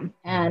down.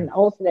 And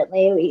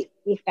ultimately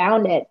we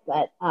found it,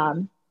 but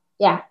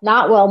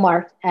not well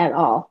marked at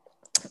all.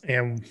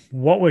 And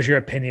what was your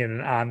opinion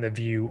on the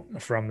view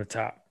from the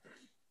top?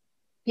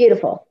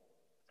 Beautiful.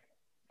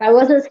 If I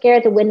wasn't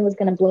scared the wind was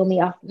going to blow me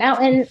off the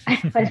mountain,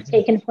 I would have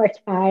taken more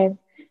time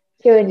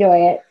to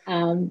enjoy it.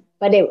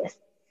 But it was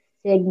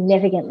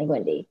significantly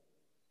windy.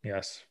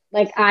 Yes.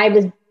 Like I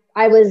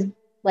was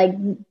like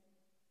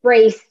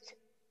braced,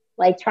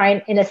 like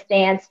trying in a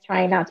stance,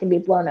 trying not to be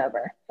blown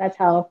over. That's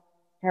how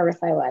nervous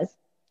I was.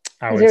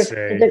 I would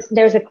say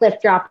there's a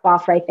cliff drop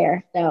off right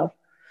there. So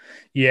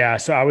yeah,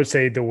 so I would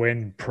say the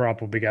wind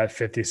probably got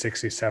 50,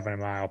 67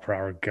 mile per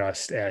hour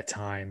gust at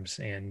times.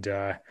 And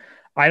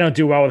I don't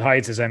do well with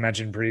heights, as I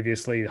mentioned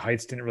previously.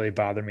 Heights didn't really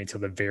bother me till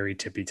the very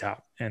tippy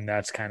top. And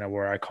that's kind of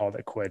where I called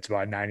it quits,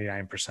 about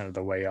 99% of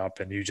the way up.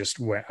 And you just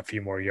went a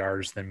few more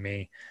yards than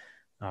me.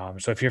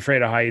 So if you're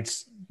afraid of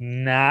heights,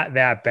 not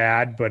that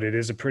bad, but it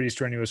is a pretty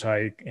strenuous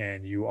hike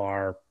and you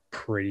are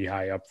pretty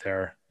high up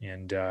there.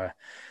 And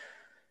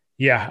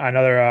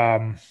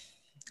another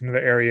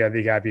area that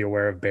you gotta be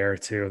aware of bear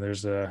too.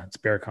 It's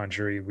bear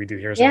country. We do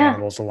hear some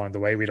animals along the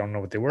way. We don't know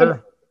what they were.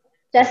 It's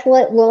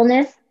desolate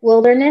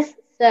wilderness.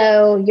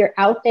 So you're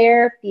out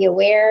there, be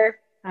aware.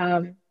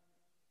 Don't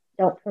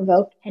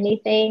provoke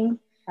anything.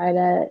 Try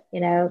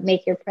to,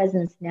 make your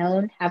presence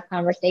known, have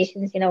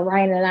conversations.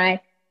 Ryan and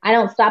I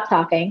don't stop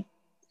talking.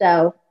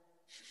 So,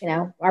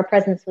 our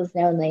presence was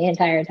known the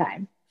entire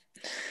time.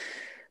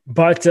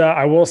 But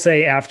I will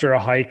say after a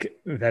hike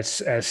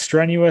that's as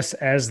strenuous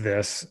as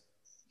this,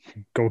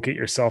 go get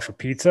yourself a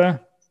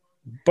pizza,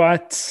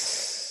 but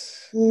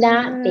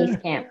not base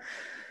camp.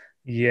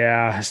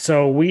 Yeah.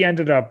 So we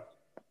ended up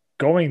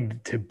going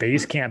to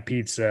Base Camp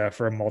Pizza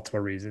for multiple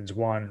reasons.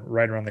 One,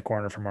 right around the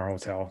corner from our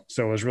hotel.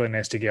 So it was really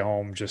nice to get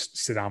home, just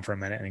sit down for a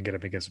minute and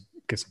get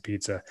some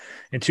pizza.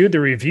 And two,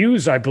 the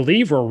reviews, I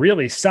believe, were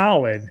really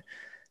solid.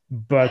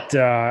 But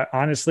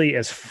honestly,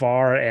 as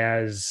far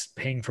as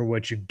paying for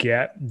what you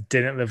get,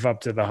 didn't live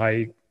up to the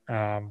hype.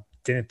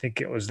 Didn't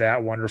think it was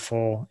that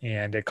wonderful,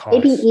 and it cost.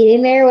 Maybe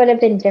eating there would have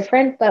been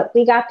different, but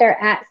we got there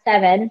at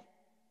 7,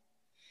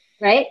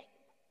 right?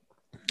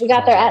 We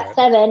got there at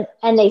 7,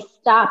 and they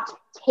stopped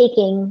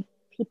taking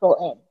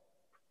people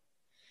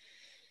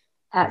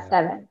in at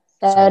 7.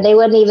 So they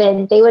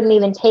wouldn't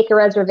even take a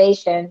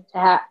reservation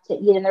to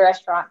eat in the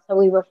restaurant. So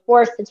we were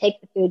forced to take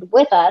the food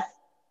with us.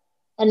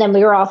 And then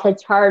we were also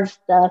charged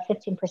the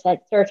 15%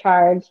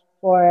 surcharge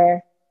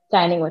for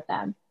dining with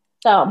them.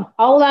 So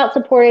all about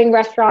supporting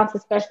restaurants,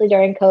 especially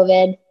during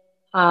COVID.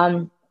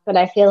 But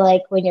I feel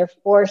like when you're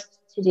forced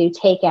to do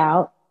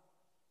takeout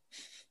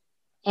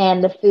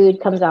and the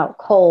food comes out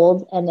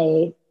cold and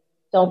they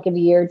don't give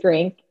you your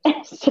drink,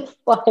 it's just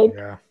like...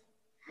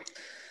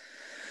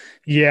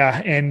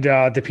 Yeah. And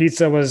the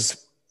pizza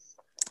was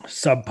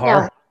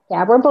subpar.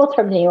 Yeah, we're both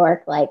from New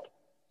York.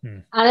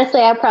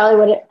 Honestly, I probably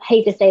would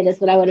hate to say this,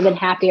 but I would have been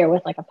happier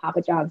with like a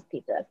Papa John's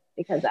pizza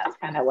because that's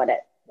kind of what it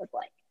was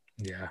like.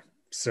 Yeah.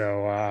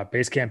 So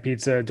Base Camp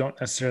Pizza, don't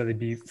necessarily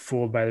be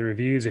fooled by the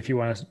reviews. If you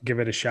want to give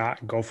it a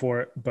shot, go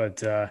for it.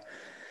 But as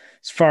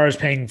far as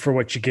paying for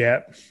what you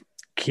get,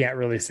 can't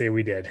really say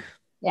we did.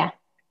 Yeah.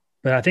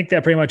 But I think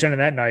that pretty much ended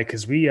that night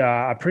because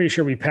I'm pretty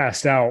sure we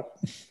passed out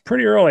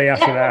pretty early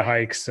after that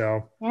hike.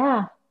 So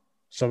yeah.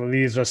 So that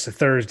leaves us to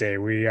Thursday.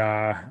 We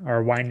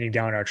are winding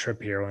down our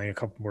trip here, only a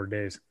couple more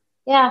days.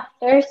 Yeah,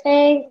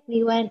 Thursday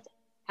we went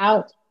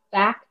out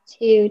back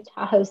to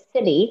Tahoe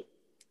City.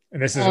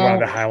 And this is one of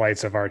the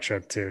highlights of our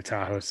trip to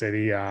Tahoe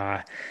City.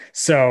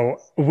 So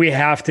we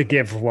have to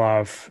give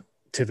love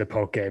to the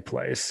poke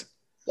place.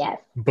 Yes.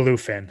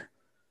 Bluefin.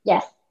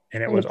 Yes.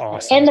 And it was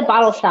awesome. And the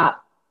bottle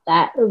shop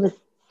that it was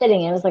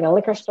sitting in. It was like a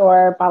liquor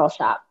store bottle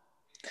shop.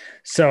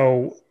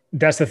 So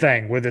that's the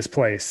thing with this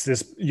place.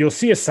 You'll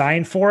see a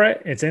sign for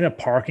it. It's in a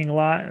parking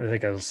lot. It's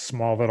like a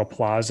small little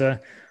plaza.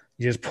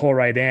 You just pull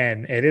right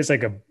in. It's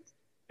like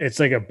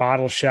a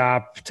bottle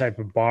shop type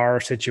of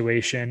bar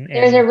situation.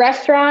 There's a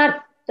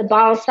restaurant, the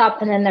bottle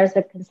shop, and then there's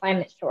a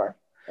consignment store.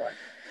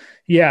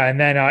 Yeah, and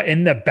then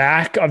in the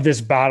back of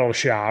this bottle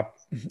shop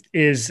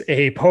is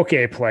a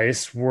poke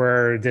place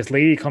where this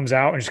lady comes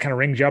out and just kind of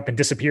rings you up and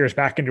disappears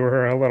back into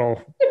her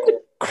little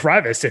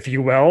crevice, if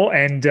you will,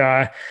 and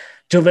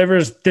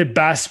delivers the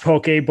best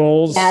poke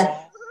bowls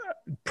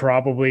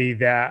probably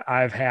that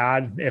I've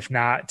had, if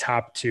not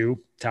top two,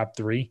 top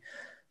three.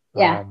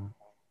 Yeah.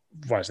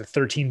 What is it,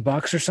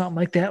 $13 or something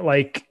like that?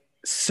 Like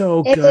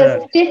so It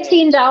good. was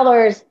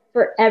 $15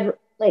 for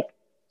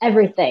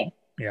everything.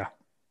 Yeah.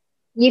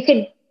 You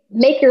could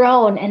make your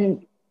own,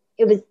 and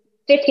it was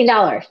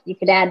 $15. You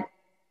could add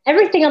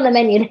everything on the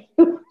menu.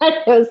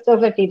 It was still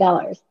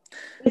 $15.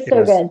 It's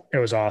so good. It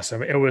was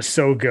awesome. It was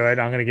so good.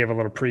 I'm going to give a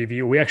little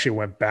preview. We actually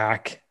went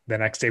back the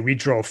next day. We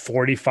drove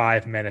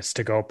 45 minutes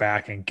to go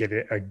back and get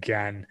it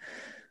again.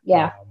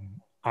 Yeah.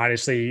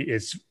 Honestly,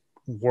 it's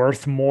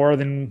worth more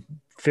than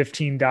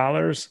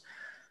 $15.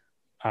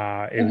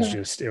 It was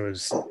just, it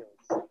was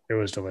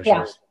delicious.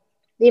 Yeah.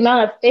 The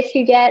amount of fish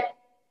you get,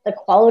 the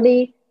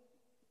quality,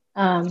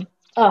 the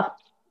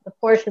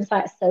portion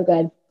size, so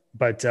good.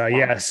 But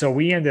yeah, so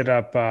we ended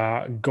up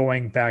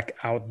going back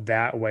out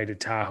that way to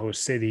Tahoe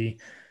City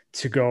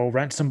to go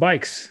rent some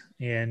bikes.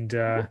 And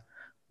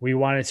we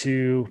wanted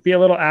to be a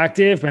little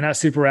active, but not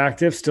super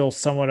active, still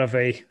somewhat of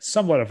a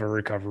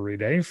recovery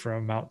day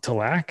from Mount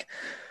Talac.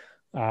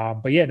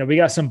 But yeah, no, we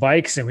got some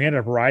bikes and we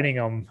ended up riding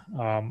them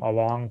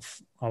along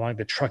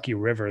the Truckee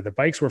River. The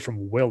bikes were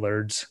from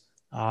Willard's.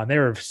 They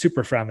were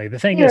super friendly. The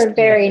thing is,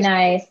 very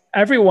nice.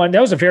 Everyone, that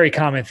was a very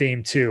common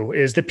theme too,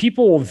 is the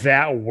people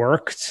that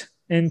worked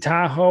in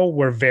Tahoe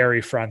were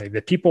very friendly.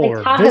 The people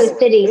were Tahoe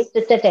City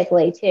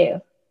specifically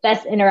too.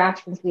 Best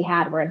interactions we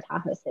had were in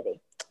Tahoe City.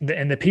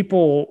 And the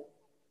people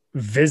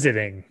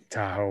visiting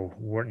Tahoe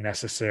weren't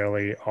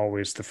necessarily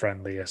always the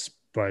friendliest,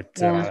 but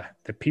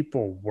the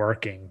people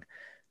working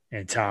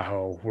in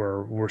Tahoe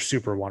were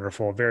super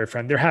wonderful, very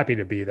friendly. They're happy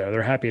to be there.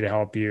 They're happy to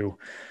help you.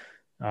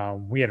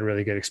 We had a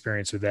really good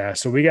experience with that.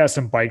 So we got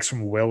some bikes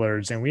from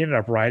Willard's and we ended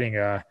up riding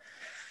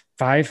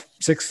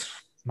 5-6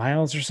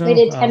 miles or so. We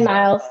did 10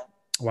 miles.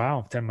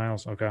 Wow. 10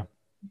 miles. Okay.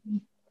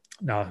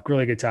 No,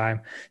 really good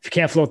time. If you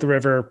can't float the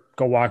river,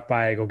 go walk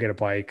by, go get a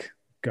bike,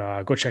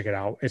 go check it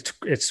out.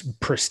 It's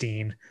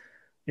pristine.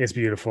 It's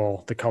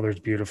beautiful. The color's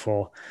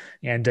beautiful.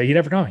 And you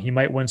never know, you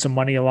might win some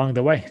money along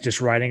the way,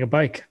 just riding a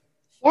bike.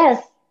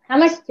 Yes. How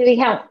much did we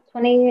count?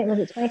 Was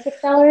it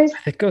 $26?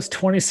 I think it was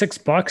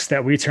 $26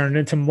 that we turned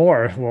into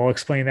more. We'll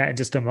explain that in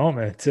just a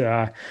moment.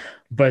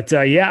 But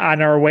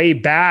on our way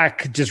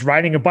back, just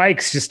riding a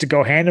bike just to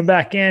go hand them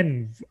back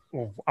in.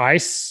 I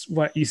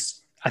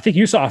think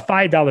you saw a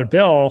 $5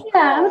 bill.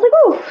 Yeah, I was like,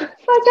 oh,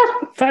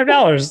 $5.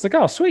 $5. It's like,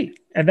 oh, sweet.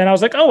 And then I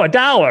was like, oh,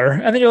 $1.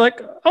 And then you're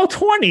like, oh,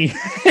 20.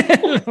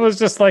 It was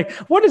just like,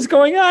 what is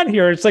going on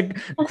here? It's like,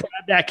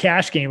 grab that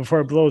cash game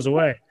before it blows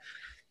away.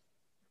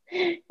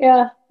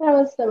 Yeah, that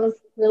was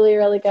really,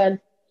 really good.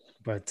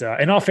 But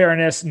in all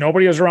fairness,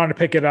 nobody was around to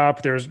pick it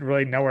up. There was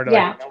really nowhere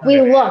to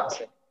we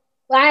looked.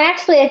 Well,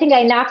 I think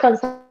I knocked on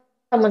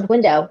someone's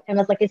window and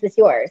was like, is this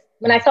yours?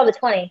 When I saw the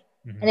 20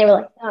 and they were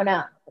like, oh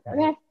no.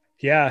 Okay.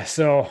 Yeah.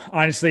 So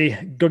honestly,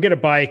 go get a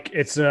bike.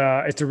 It's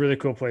a really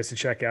cool place to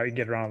check out. You can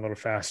get around a little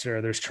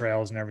faster. There's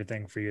trails and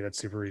everything for you. That's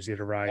super easy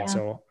to ride. Yeah.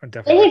 So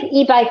definitely. They have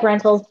e-bike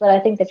rentals, but I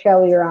think the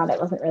trail we were on, it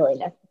wasn't really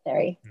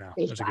necessary. No,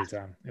 it was a good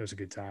time. It was a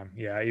good time.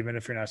 Yeah. Even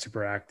if you're not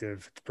super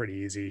active, it's pretty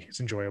easy. It's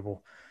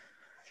enjoyable.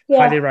 Yeah.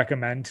 Highly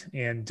recommend.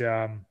 And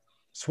so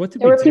what did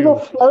we do? There were people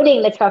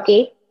floating the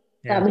Truckee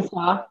that we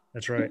saw.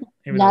 That's right.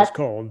 Even though it was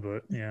cold,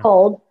 but yeah.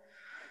 Cold.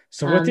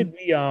 So what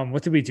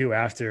did we do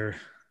after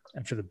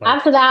the bike?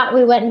 After that,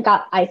 we went and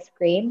got ice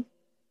cream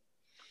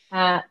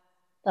at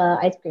the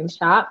ice cream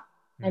shop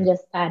and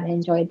just sat and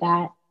enjoyed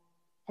that.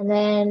 And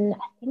then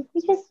I think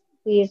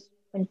we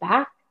went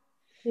back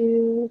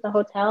to the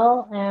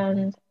hotel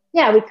and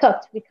we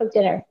cooked. We cooked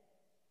dinner.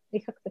 We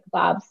cooked the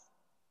kebabs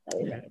that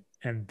we made.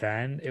 And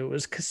then it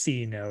was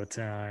casino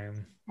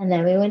time. And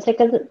then we went to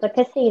the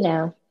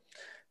casino.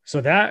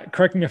 So that,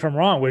 correct me if I'm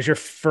wrong, was your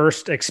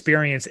first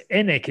experience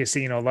in a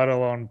casino, let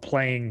alone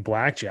playing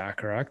blackjack,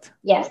 correct?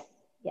 Yes.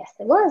 Yes,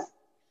 it was.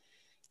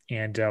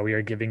 And we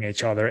are giving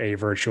each other a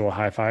virtual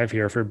high five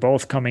here for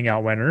both coming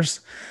out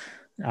winners.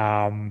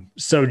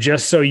 So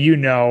just so you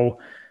know,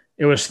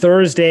 it was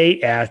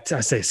Thursday at, I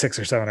say 6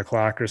 or 7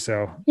 o'clock or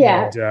so.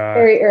 Yeah, and,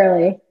 very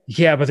early.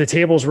 Yeah, but the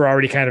tables were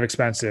already kind of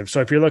expensive.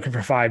 So if you're looking for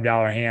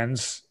 $5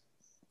 hands,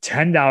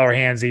 $10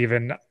 hands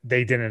even,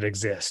 they didn't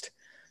exist.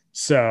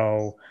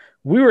 So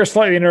we were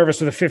slightly nervous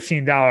with the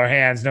 $15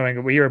 hands, knowing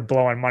that we were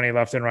blowing money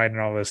left and right and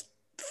all this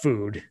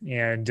food.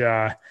 And,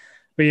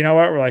 but you know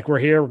what? We're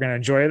here. We're going to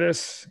enjoy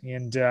this.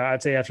 And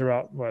I'd say after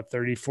about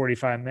 30,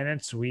 45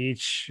 minutes, we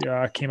each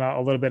came out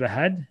a little bit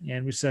ahead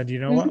and we said, you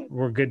know what?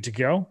 We're good to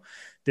go.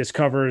 This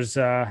covers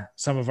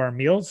some of our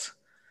meals.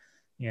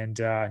 And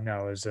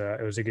no,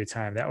 it was a good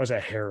time. That was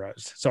at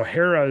Harrah's. So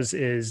Harrah's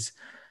is,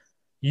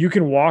 you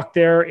can walk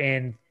there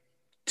in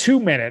 2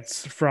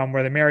 minutes from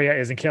where the Marriott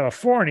is in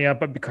California,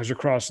 but because you're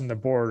crossing the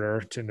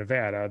border to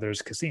Nevada,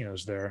 there's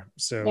casinos there.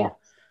 So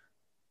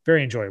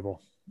very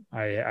enjoyable.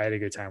 I had a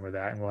good time with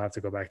that, and we'll have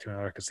to go back to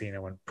another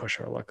casino and push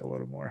our luck a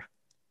little more.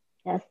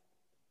 Yes.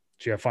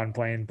 Did you have fun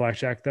playing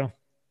blackjack though?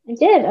 I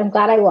did. I'm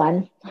glad I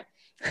won.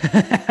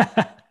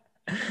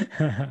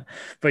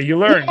 But you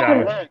learned.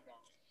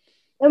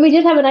 And we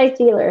did have a nice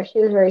dealer. She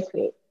was very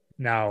sweet.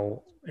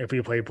 Now, if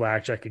we play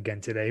blackjack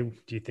again today,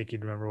 do you think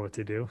you'd remember what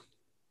to do?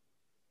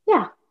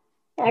 Yeah.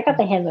 I got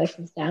Okay. the hand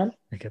motions down.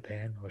 I get the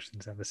hand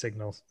motions and the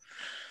signals.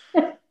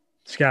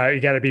 You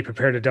got to be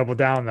prepared to double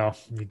down, though.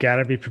 You got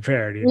to be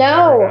prepared. You never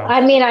No, know.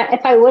 I mean,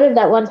 if I would have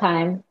that one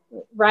time,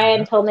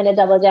 Ryan told me to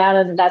double down,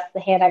 and that's the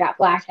hand I got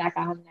blackjack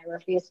on, and I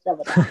refused to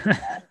double down. So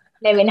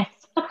maybe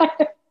next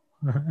time.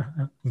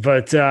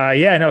 But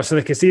yeah, no. So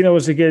the casino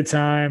was a good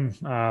time.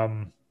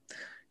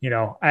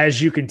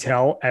 As you can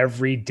tell,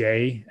 every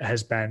day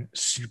has been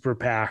super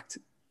packed,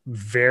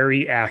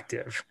 very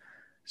active.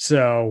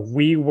 So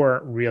we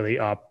weren't really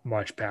up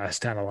much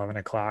past 10, 11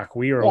 o'clock.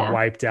 We were Yeah.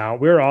 wiped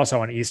out. We were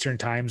also on Eastern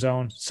time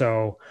zone.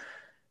 So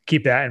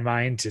keep that in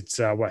mind. It's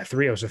it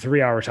was a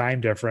 3 hour time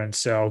difference.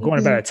 So going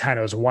to bed Mm-hmm. at 10,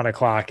 it was 1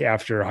 o'clock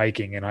after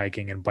hiking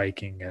and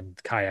biking and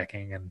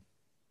kayaking and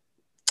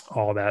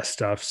all that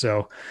stuff.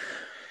 So,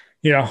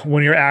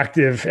 when you're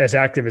as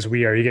active as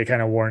we are, you get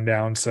kind of worn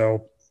down.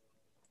 So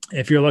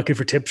if you're looking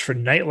for tips for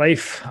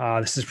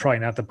nightlife, this is probably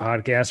not the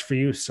podcast for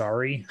you.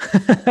 Sorry.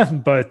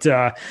 But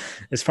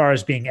as far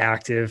as being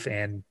active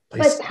and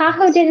But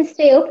Tahoe didn't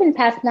stay open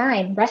past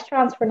 9.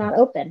 Restaurants were not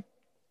open.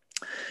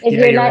 If yeah,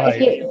 you're you're not,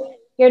 right.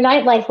 your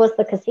nightlife was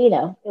the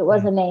casino. It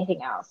wasn't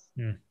anything else.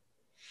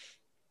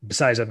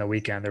 Besides on the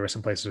weekend, there were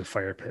some places with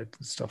fire pits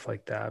and stuff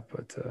like that.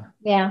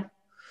 Yeah.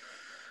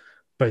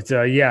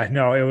 Yeah,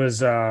 no, it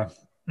was a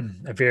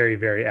very,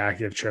 very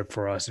active trip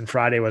for us. And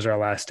Friday was our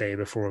last day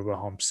before we go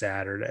home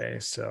Saturday.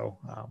 So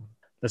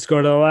let's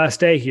go to the last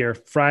day here,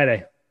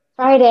 Friday.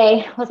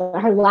 Friday was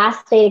our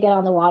last day to get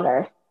on the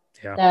water.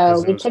 Yeah,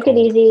 so we took it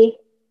easy.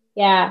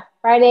 Yeah.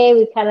 Friday,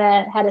 we kind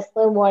of had a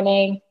slow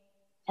morning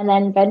and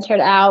then ventured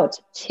out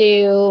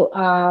to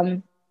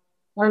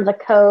one of the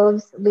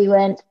coves. We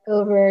went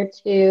over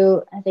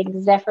to, I think,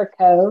 Zephyr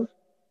Cove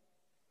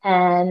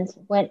and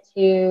went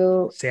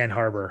to Sand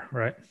Harbor,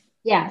 right?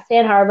 Yeah,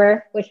 Sand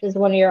Harbor, which is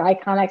one of your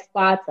iconic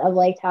spots of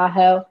Lake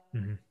Tahoe.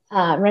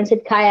 Mm-hmm.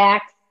 Rented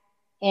kayaks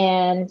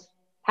and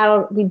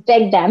paddled. We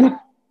begged them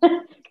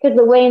because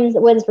the winds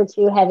were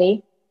too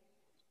heavy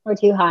or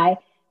too high,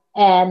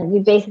 and we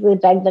basically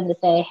begged them to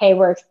say, "Hey,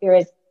 we're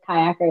experienced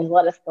kayakers.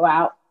 Let us go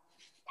out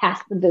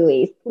past the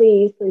buoys,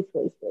 please, please,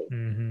 please, please."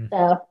 Mm-hmm.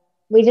 So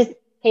we just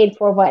paid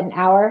for an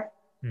hour.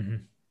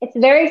 Mm-hmm. It's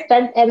very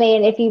expensive. I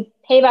mean, if you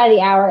pay by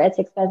the hour, it's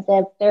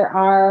expensive. There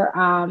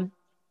are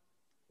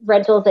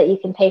rentals that you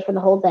can pay for the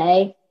whole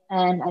day,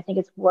 and I think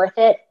it's worth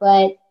it.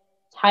 But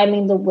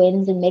timing the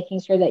winds and making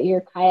sure that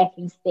you're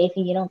kayaking safe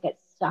and you don't get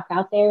stuck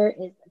out there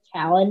is a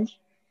challenge,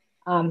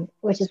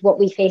 which is what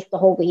we faced the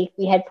whole week.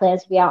 We had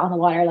plans to be out on the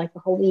water like the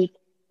whole week,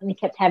 and we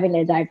kept having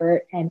to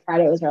divert, and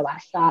Friday was our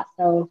last shot.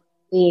 So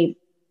we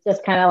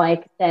just kind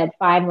of said,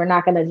 fine, we're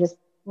not going to just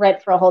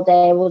rent for a whole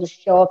day. We'll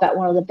just show up at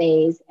one of the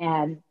bays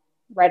and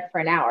rent for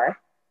an hour.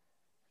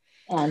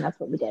 And that's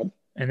what we did.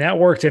 And that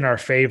worked in our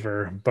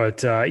favor.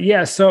 But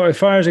yeah, so as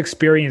far as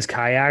experienced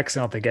kayaks, I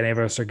don't think any of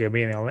us are going to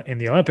be in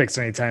the Olympics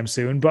anytime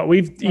soon, but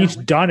we've each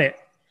done it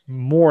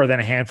more than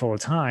a handful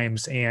of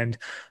times. And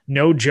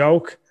no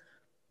joke,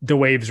 the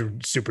waves were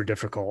super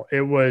difficult.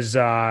 It was,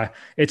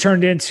 it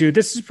turned into,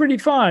 this is pretty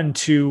fun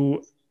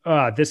to,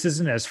 this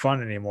isn't as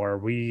fun anymore.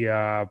 We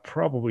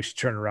probably should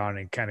turn around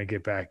and kind of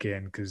get back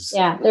in because.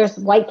 Yeah, there's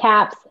white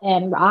caps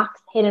and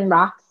hidden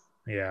rocks.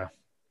 Yeah.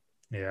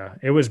 Yeah,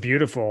 it was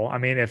beautiful. I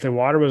mean, if the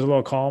water was a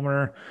little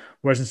calmer,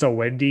 wasn't so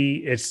windy,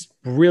 it's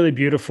really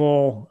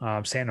beautiful.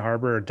 Sand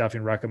Harbor,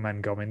 definitely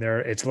recommend going there.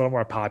 It's a little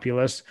more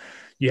populous.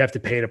 You have to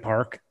pay to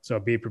park, so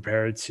be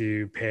prepared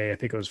to pay. I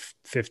think it was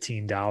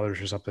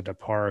 $15 or something to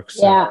park.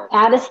 So. Yeah,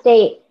 out of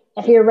state.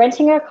 If you're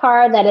renting a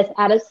car that is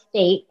out of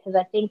state, because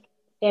I think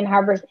Sand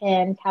Harbor's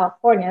in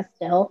California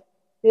still,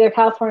 either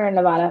California or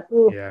Nevada.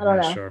 Ooh, yeah, I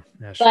don't know. Sure.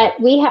 But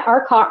we had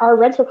our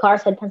rental car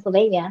said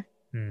Pennsylvania,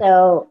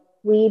 so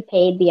we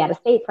paid the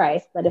out-of-state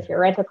price. But if your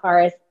rental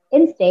car is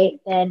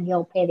in-state, then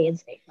you'll pay the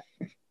in-state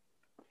price.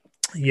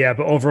 Yeah,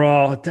 but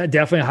overall,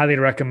 definitely highly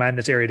recommend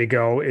this area to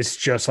go. It's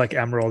just like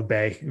Emerald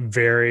Bay,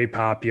 very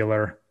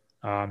popular.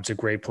 It's a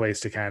great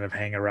place to kind of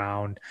hang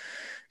around,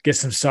 get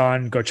some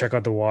sun, go check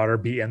out the water,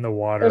 be in the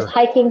water. There's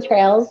hiking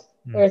trails.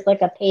 There's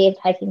a paved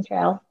hiking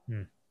trail.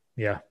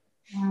 Yeah.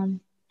 And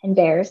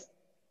bears.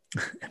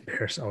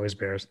 Bears, always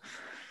bears.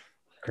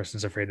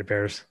 Kristen's afraid of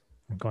bears.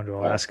 I'm going to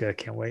Alaska. I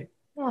can't wait.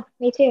 Yeah,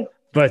 me too.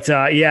 But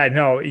yeah,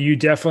 no, you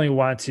definitely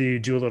want to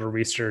do a little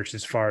research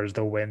as far as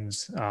the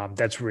winds.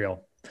 That's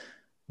real.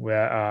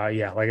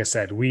 Yeah, like I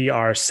said, we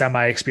are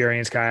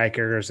semi-experienced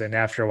kayakers, and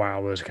after a while,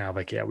 it was kind of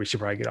like, yeah, we should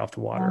probably get off the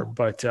water.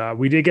 Yeah. But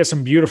we did get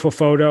some beautiful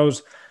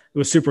photos. It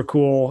was super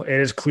cool. It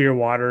is clear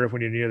water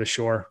when you're near the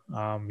shore.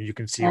 You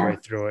can see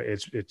right through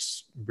it.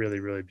 It's really,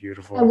 really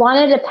beautiful. I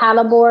wanted a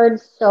paddleboard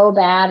so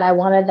bad. I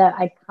wanted the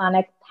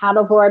iconic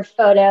paddleboard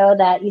photo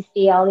that you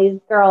see all these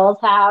girls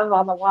have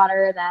on the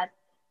water that,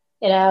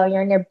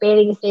 you're in your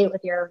bathing suit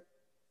with your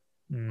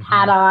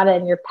hat on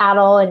and your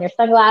paddle and your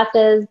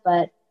sunglasses,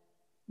 but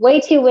way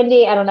too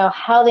windy. I don't know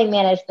how they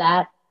managed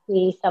that.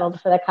 We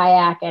settled for the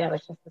kayak and it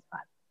was just as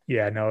fun.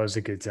 Yeah, no, it was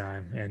a good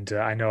time. And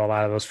I know a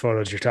lot of those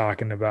photos you're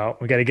talking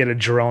about. We got to get a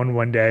drone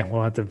one day.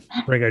 We'll have to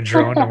bring a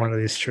drone to one of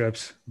these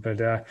trips.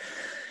 But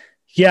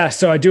yeah,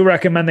 so I do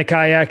recommend the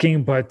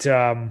kayaking, but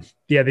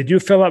yeah, they do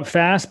fill up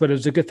fast, but it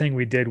was a good thing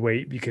we did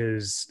wait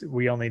because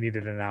we only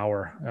needed an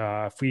hour.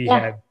 If we Yeah.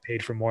 had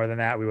paid for more than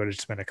that, we would have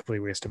just been a complete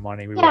waste of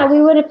money. We would Yeah, have,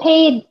 we would have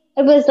paid.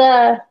 It was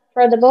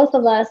for the both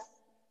of us.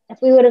 If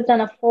we would have done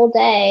a full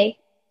day,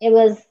 it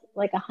was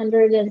like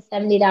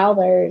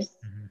 $170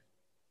 Mhm,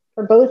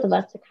 for both of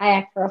us to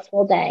kayak for a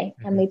full day,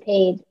 and mhm. we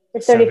paid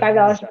the Seven,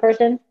 $35 a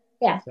person.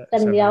 Yeah, seventy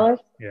seven, dollars,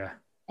 yeah.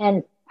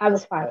 and I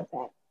was fine with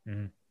that.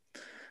 Mhm.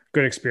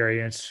 Good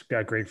experience.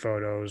 Got great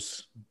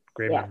photos,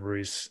 great Yeah,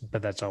 memories,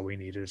 but that's all we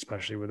needed,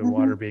 especially with the mm-hmm.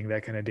 water being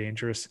that kind of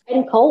dangerous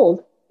And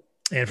cold.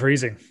 and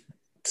freezing.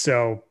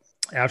 So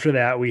after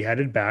that, we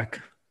headed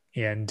back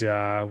and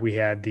we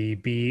had the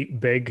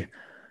big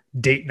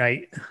date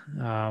night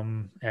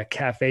at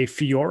Cafe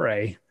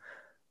Fiore,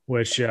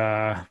 which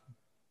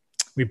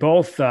we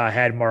both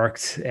had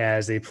marked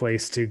as a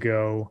place to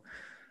go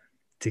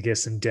to get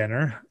some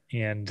dinner.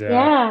 And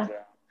Yeah,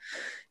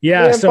 we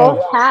yeah, were both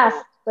so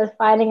tasked with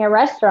finding a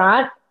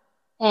restaurant,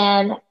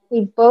 and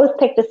we both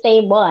picked the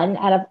same one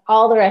out of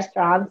all the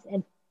restaurants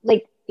and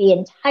like the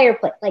entire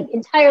place, like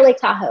entire Lake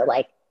Tahoe,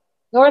 like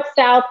north,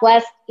 south,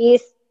 west,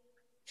 east.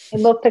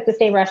 We both picked the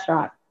same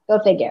restaurant. Go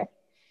figure.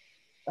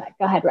 But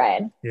go ahead,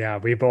 Ryan. yeah,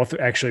 we both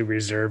actually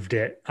reserved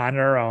it on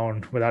our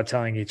own without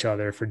telling each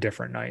other for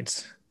different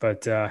nights.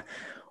 But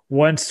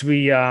once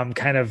we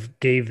kind of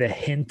gave the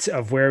hint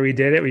of where we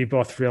did it, we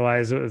both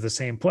realized it was the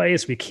same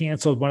place. We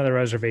canceled one of the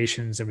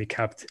reservations and we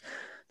kept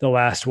the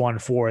last one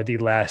for the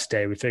last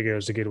day. We figured it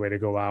was a good way to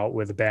go out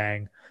with a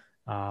bang.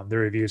 The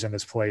reviews on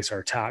this place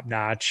are top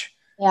notch.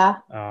 Yeah.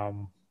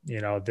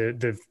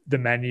 The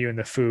menu and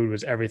the food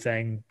was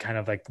everything kind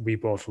of like we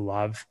both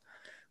love.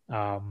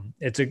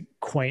 It's a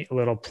quaint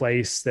little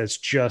place that's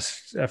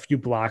just a few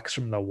blocks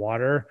from the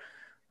water.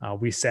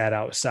 We sat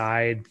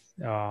outside.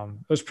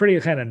 It was pretty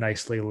kind of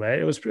nicely lit.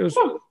 Yeah.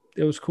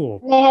 It was cool.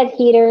 And they had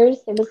heaters.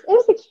 It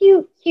was a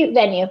cute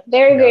venue.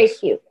 Very, very Yes,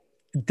 cute.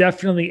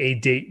 definitely a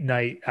date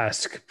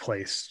night-esque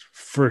place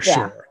for Yeah.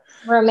 sure.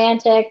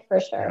 Romantic for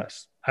sure.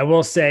 Yes, I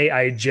will say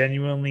I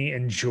genuinely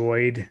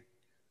enjoyed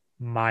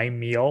my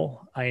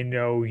meal. I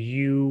know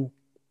you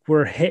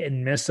were hit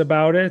and miss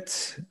about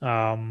it.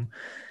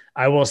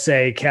 I will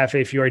say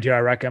Cafe Fiore, do I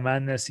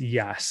recommend this?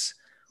 Yes.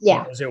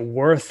 Yeah. Was it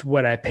worth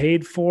what I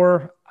paid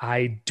for?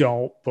 I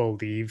don't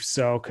believe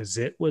so because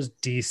it was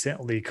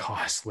decently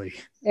costly.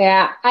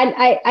 Yeah.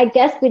 I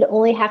guess we'd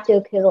only have to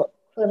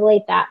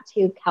equivalent that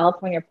to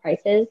California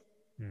prices.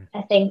 Hmm.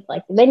 I think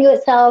like the menu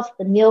itself,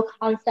 the meal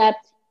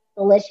concept,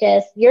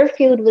 delicious. Your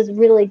food was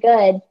really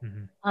good.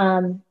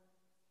 Mhm.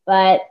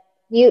 But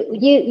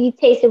you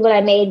tasted what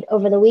I made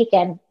over the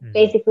weekend, Mhm.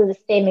 basically the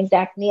same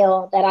exact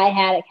meal that I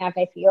had at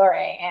Cafe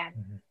Fiore. And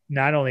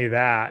Not only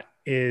that,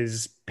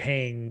 is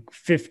paying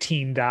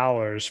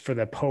 $15 for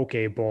the poke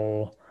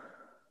bowl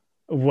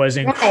was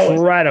right,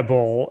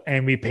 incredible.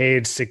 And we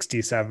paid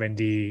 60,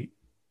 70,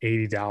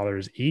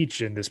 $80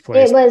 each in this it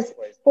place. was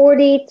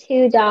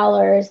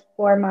 $42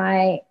 for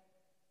my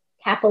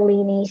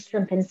capellini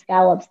shrimp and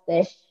scallops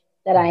dish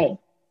that I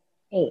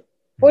ate.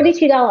 Mhm.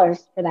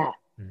 $42 for that.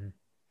 Mhm.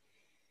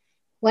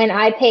 When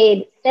I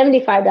paid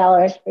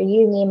 $75 for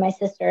you, me, my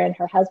sister, and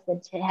her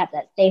husband to have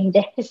that same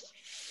dish.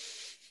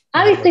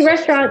 That Obviously, was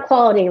restaurant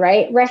quality,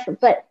 right? Restaurant,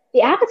 but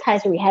the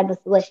appetizer we had was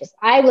delicious.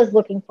 I was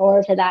looking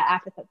forward to that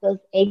appetizer. Those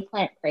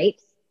eggplant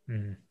crepes,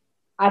 Mhm.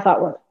 I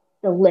thought were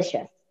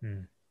delicious.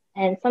 Mhm.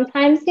 And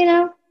sometimes,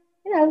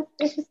 it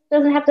just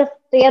doesn't have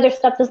the other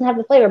stuff doesn't have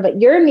the flavor. But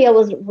your meal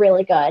was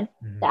really good.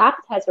 Mhm. The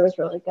appetizer was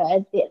really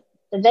good.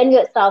 The venue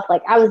itself,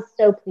 like I was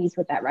so pleased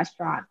with that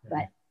restaurant.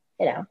 But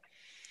you know,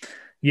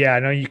 Yeah,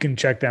 I know you can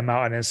check them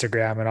out on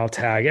Instagram, and I'll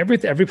tag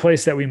every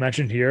place that we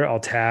mentioned here.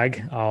 I'll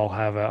tag. I'll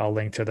have a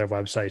link to their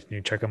website, and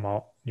you check them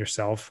out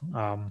yourself.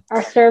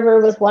 our server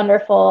was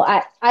wonderful.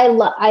 I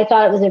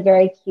thought it was a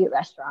very cute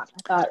restaurant.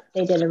 I thought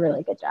they did a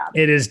really good job.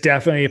 It is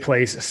definitely a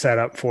place set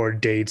up for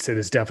dates. It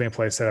is definitely a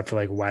place set up for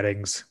like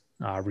weddings,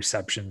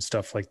 receptions,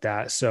 stuff like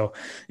that. So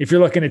if you're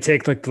looking to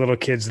take like the little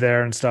kids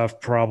there and stuff,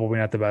 probably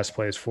not the best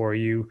place for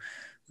you.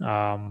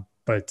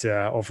 But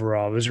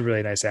overall, it was a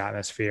really nice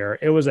atmosphere.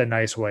 It was a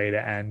nice way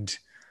to end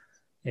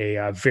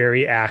a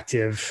very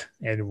active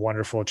and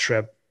wonderful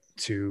trip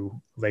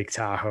to Lake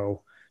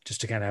Tahoe,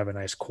 just to kind of have a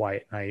nice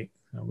quiet night.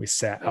 We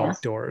sat Yeah.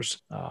 outdoors,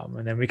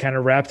 and then we kind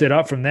of wrapped it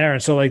up from there.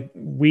 And so, like,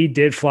 we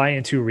did fly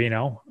into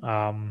Reno,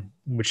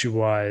 which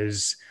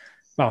was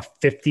about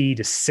 50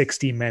 to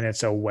 60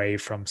 minutes away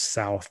from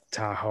South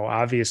Tahoe.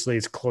 Obviously,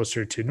 it's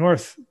closer to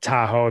North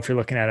Tahoe if you're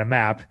looking at a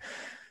map.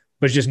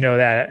 But just know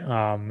that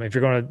if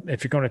you're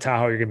going to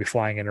Tahoe, you're going to be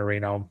flying into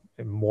Reno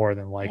more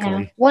than Yeah.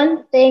 likely.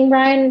 One thing,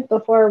 Ryan,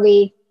 before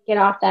we get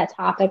off that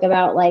topic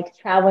about like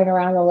traveling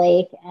around the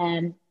lake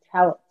and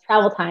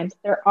travel times,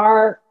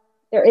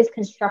 there is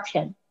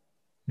construction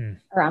Hmm.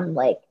 around the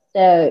lake.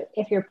 So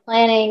if you're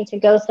planning to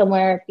go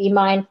somewhere, be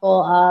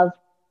mindful of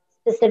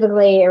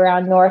specifically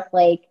around North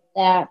Lake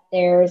that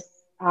there's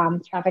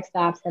traffic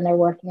stops, and they're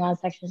working on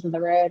sections of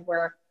the road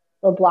where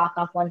they'll block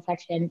off one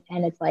section,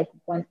 and it's like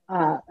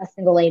a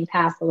single lane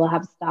pass, so they'll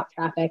have stop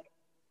traffic.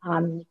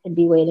 You could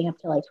be waiting up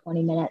to like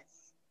 20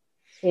 minutes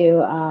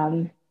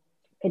to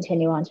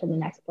continue on to the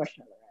next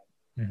portion of the road.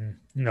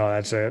 Mm-hmm. No,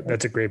 that's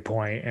a great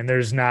point. And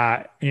there's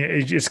not,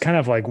 it's kind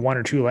of like 1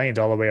 or 2 lanes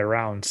all the way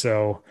around.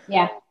 So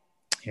yeah,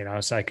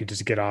 so I could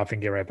just get off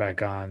and get right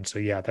back on. So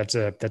yeah, that's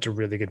a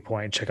really good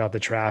point. Check out the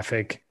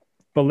traffic.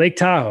 But Lake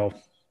Tahoe,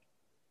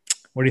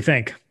 what do you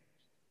think?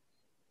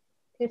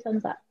 2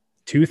 thumbs up.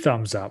 2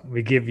 thumbs up.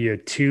 We give you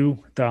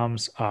 2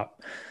 thumbs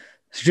up.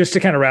 So just to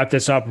kind of wrap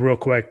this up real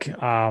quick,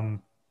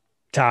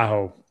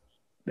 Tahoe,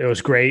 it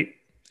was great.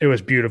 It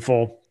was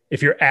beautiful.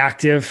 If you're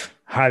active,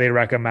 highly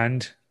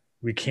recommend.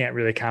 We can't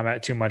really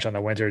comment too much on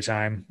the winter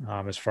time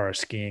as far as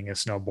skiing and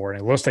snowboarding.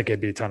 It looks like it'd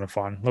be a ton of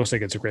fun. Looks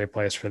like it's a great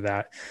place for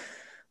that.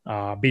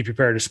 Be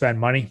prepared to spend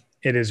money.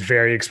 It is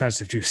very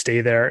expensive to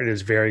stay there. It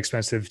is very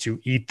expensive to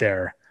eat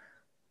there.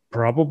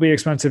 Probably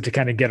expensive to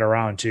kind of get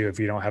around too if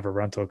you don't have a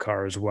rental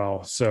car as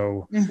well.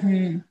 So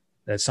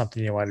that's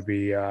something you want to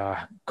be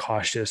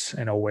cautious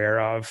and aware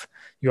of.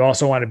 You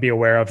also want to be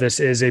aware of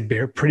this is a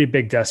pretty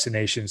big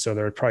destination. So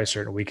there are probably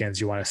certain weekends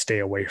you want to stay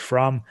away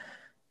from.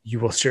 You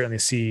will certainly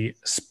see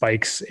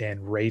spikes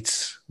in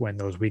rates when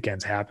those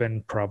weekends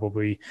happen,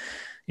 probably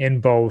in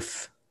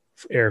both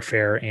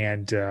airfare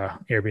and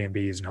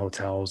Airbnbs and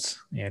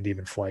hotels and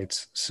even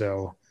flights.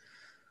 So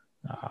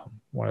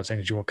one of the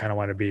things you kind of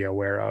want to be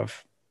aware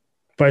of.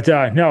 But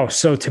no,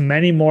 so to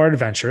many more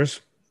adventures.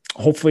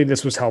 Hopefully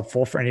this was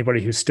helpful for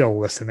anybody who's still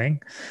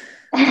listening.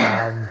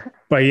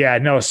 But yeah,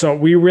 no, so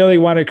we really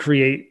want to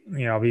create,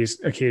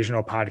 these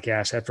occasional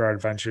podcasts after our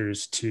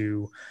adventures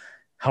to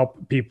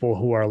help people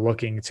who are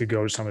looking to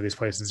go to some of these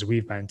places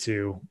we've been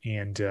to.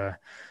 And,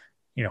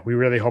 we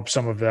really hope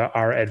some of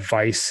our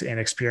advice and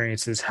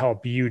experiences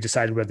help you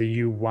decide whether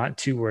you want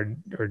to or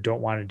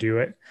don't want to do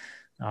it.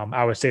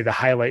 I would say the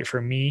highlight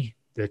for me,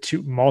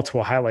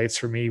 multiple highlights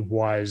for me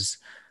was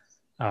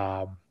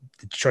the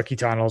Truckee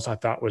Tunnels. I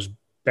thought was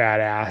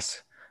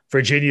badass.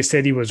 Virginia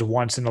City was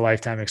once in a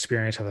lifetime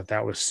experience. I thought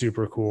that was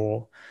super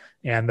cool.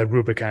 And the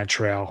Rubicon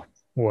Trail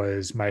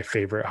was my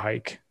favorite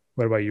hike.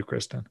 What about you,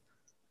 Kristen?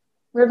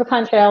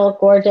 Rubicon Trail was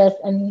gorgeous,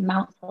 and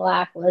Mount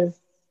Salak was,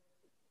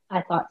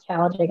 I thought,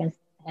 challenging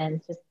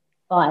and just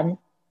fun.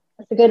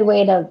 It's a good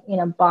way to,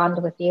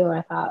 bond with you.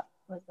 I thought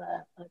was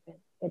a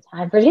good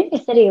time. Virginia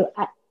City,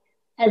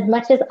 as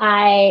much as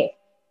I,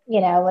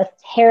 was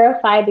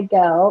terrified to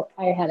go,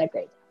 I had a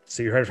great time.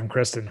 So you heard from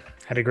Kristen.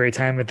 Had a great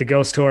time at the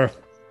Ghost Tour.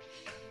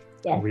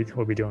 Yes.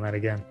 We'll be doing that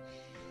again.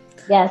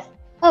 Yes.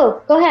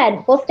 Oh, go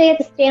ahead. We'll stay at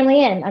the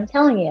Stanley Inn. I'm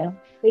telling you,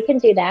 we can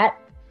do that.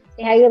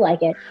 See how you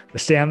like it. The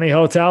Stanley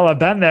Hotel. I've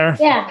been there.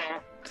 Yeah.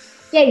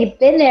 Yeah, you've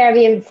been there. Have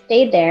you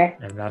stayed there?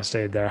 I've not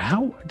stayed there.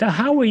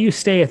 How will you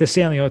stay at the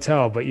Stanley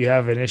Hotel, but you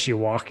have an issue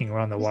walking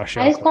around the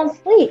washout? I just won't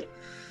sleep.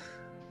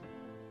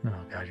 Oh,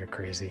 God, you're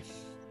crazy.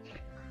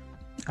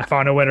 I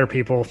found a winner,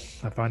 people.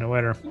 I found a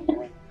winner.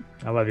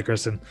 I love you,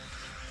 Kristen.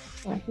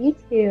 Love you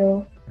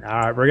too.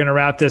 All right, we're going to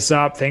wrap this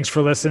up. Thanks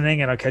for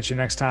listening, and I'll catch you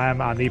next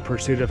time on the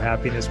Pursuit of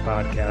Happiness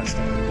podcast.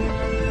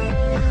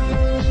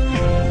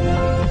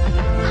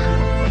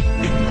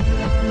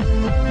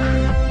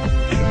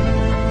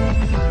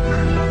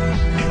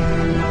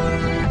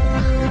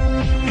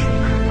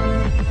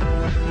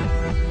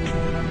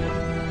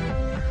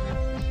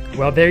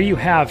 Well, there you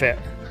have it.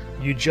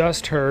 You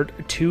just heard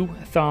 2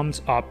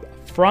 thumbs up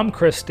from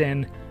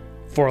Kristen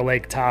for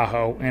Lake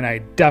Tahoe, and I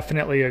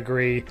definitely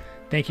agree.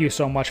 Thank you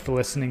so much for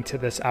listening to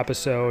this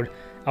episode.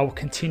 I will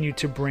continue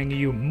to bring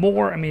you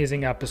more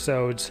amazing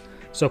episodes,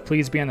 so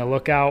please be on the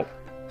lookout,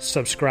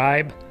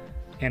 subscribe,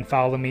 and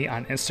follow me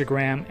on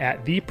Instagram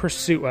at The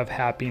Pursuit of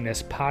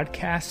Happiness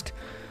Podcast.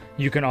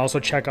 You can also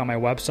check out my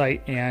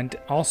website and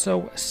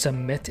also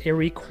submit a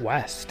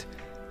request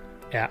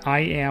at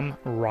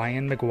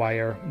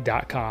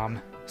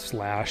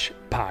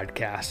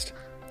iamryanmcguire.com/podcast.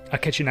 I'll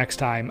catch you next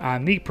time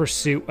on The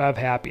Pursuit of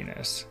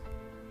Happiness.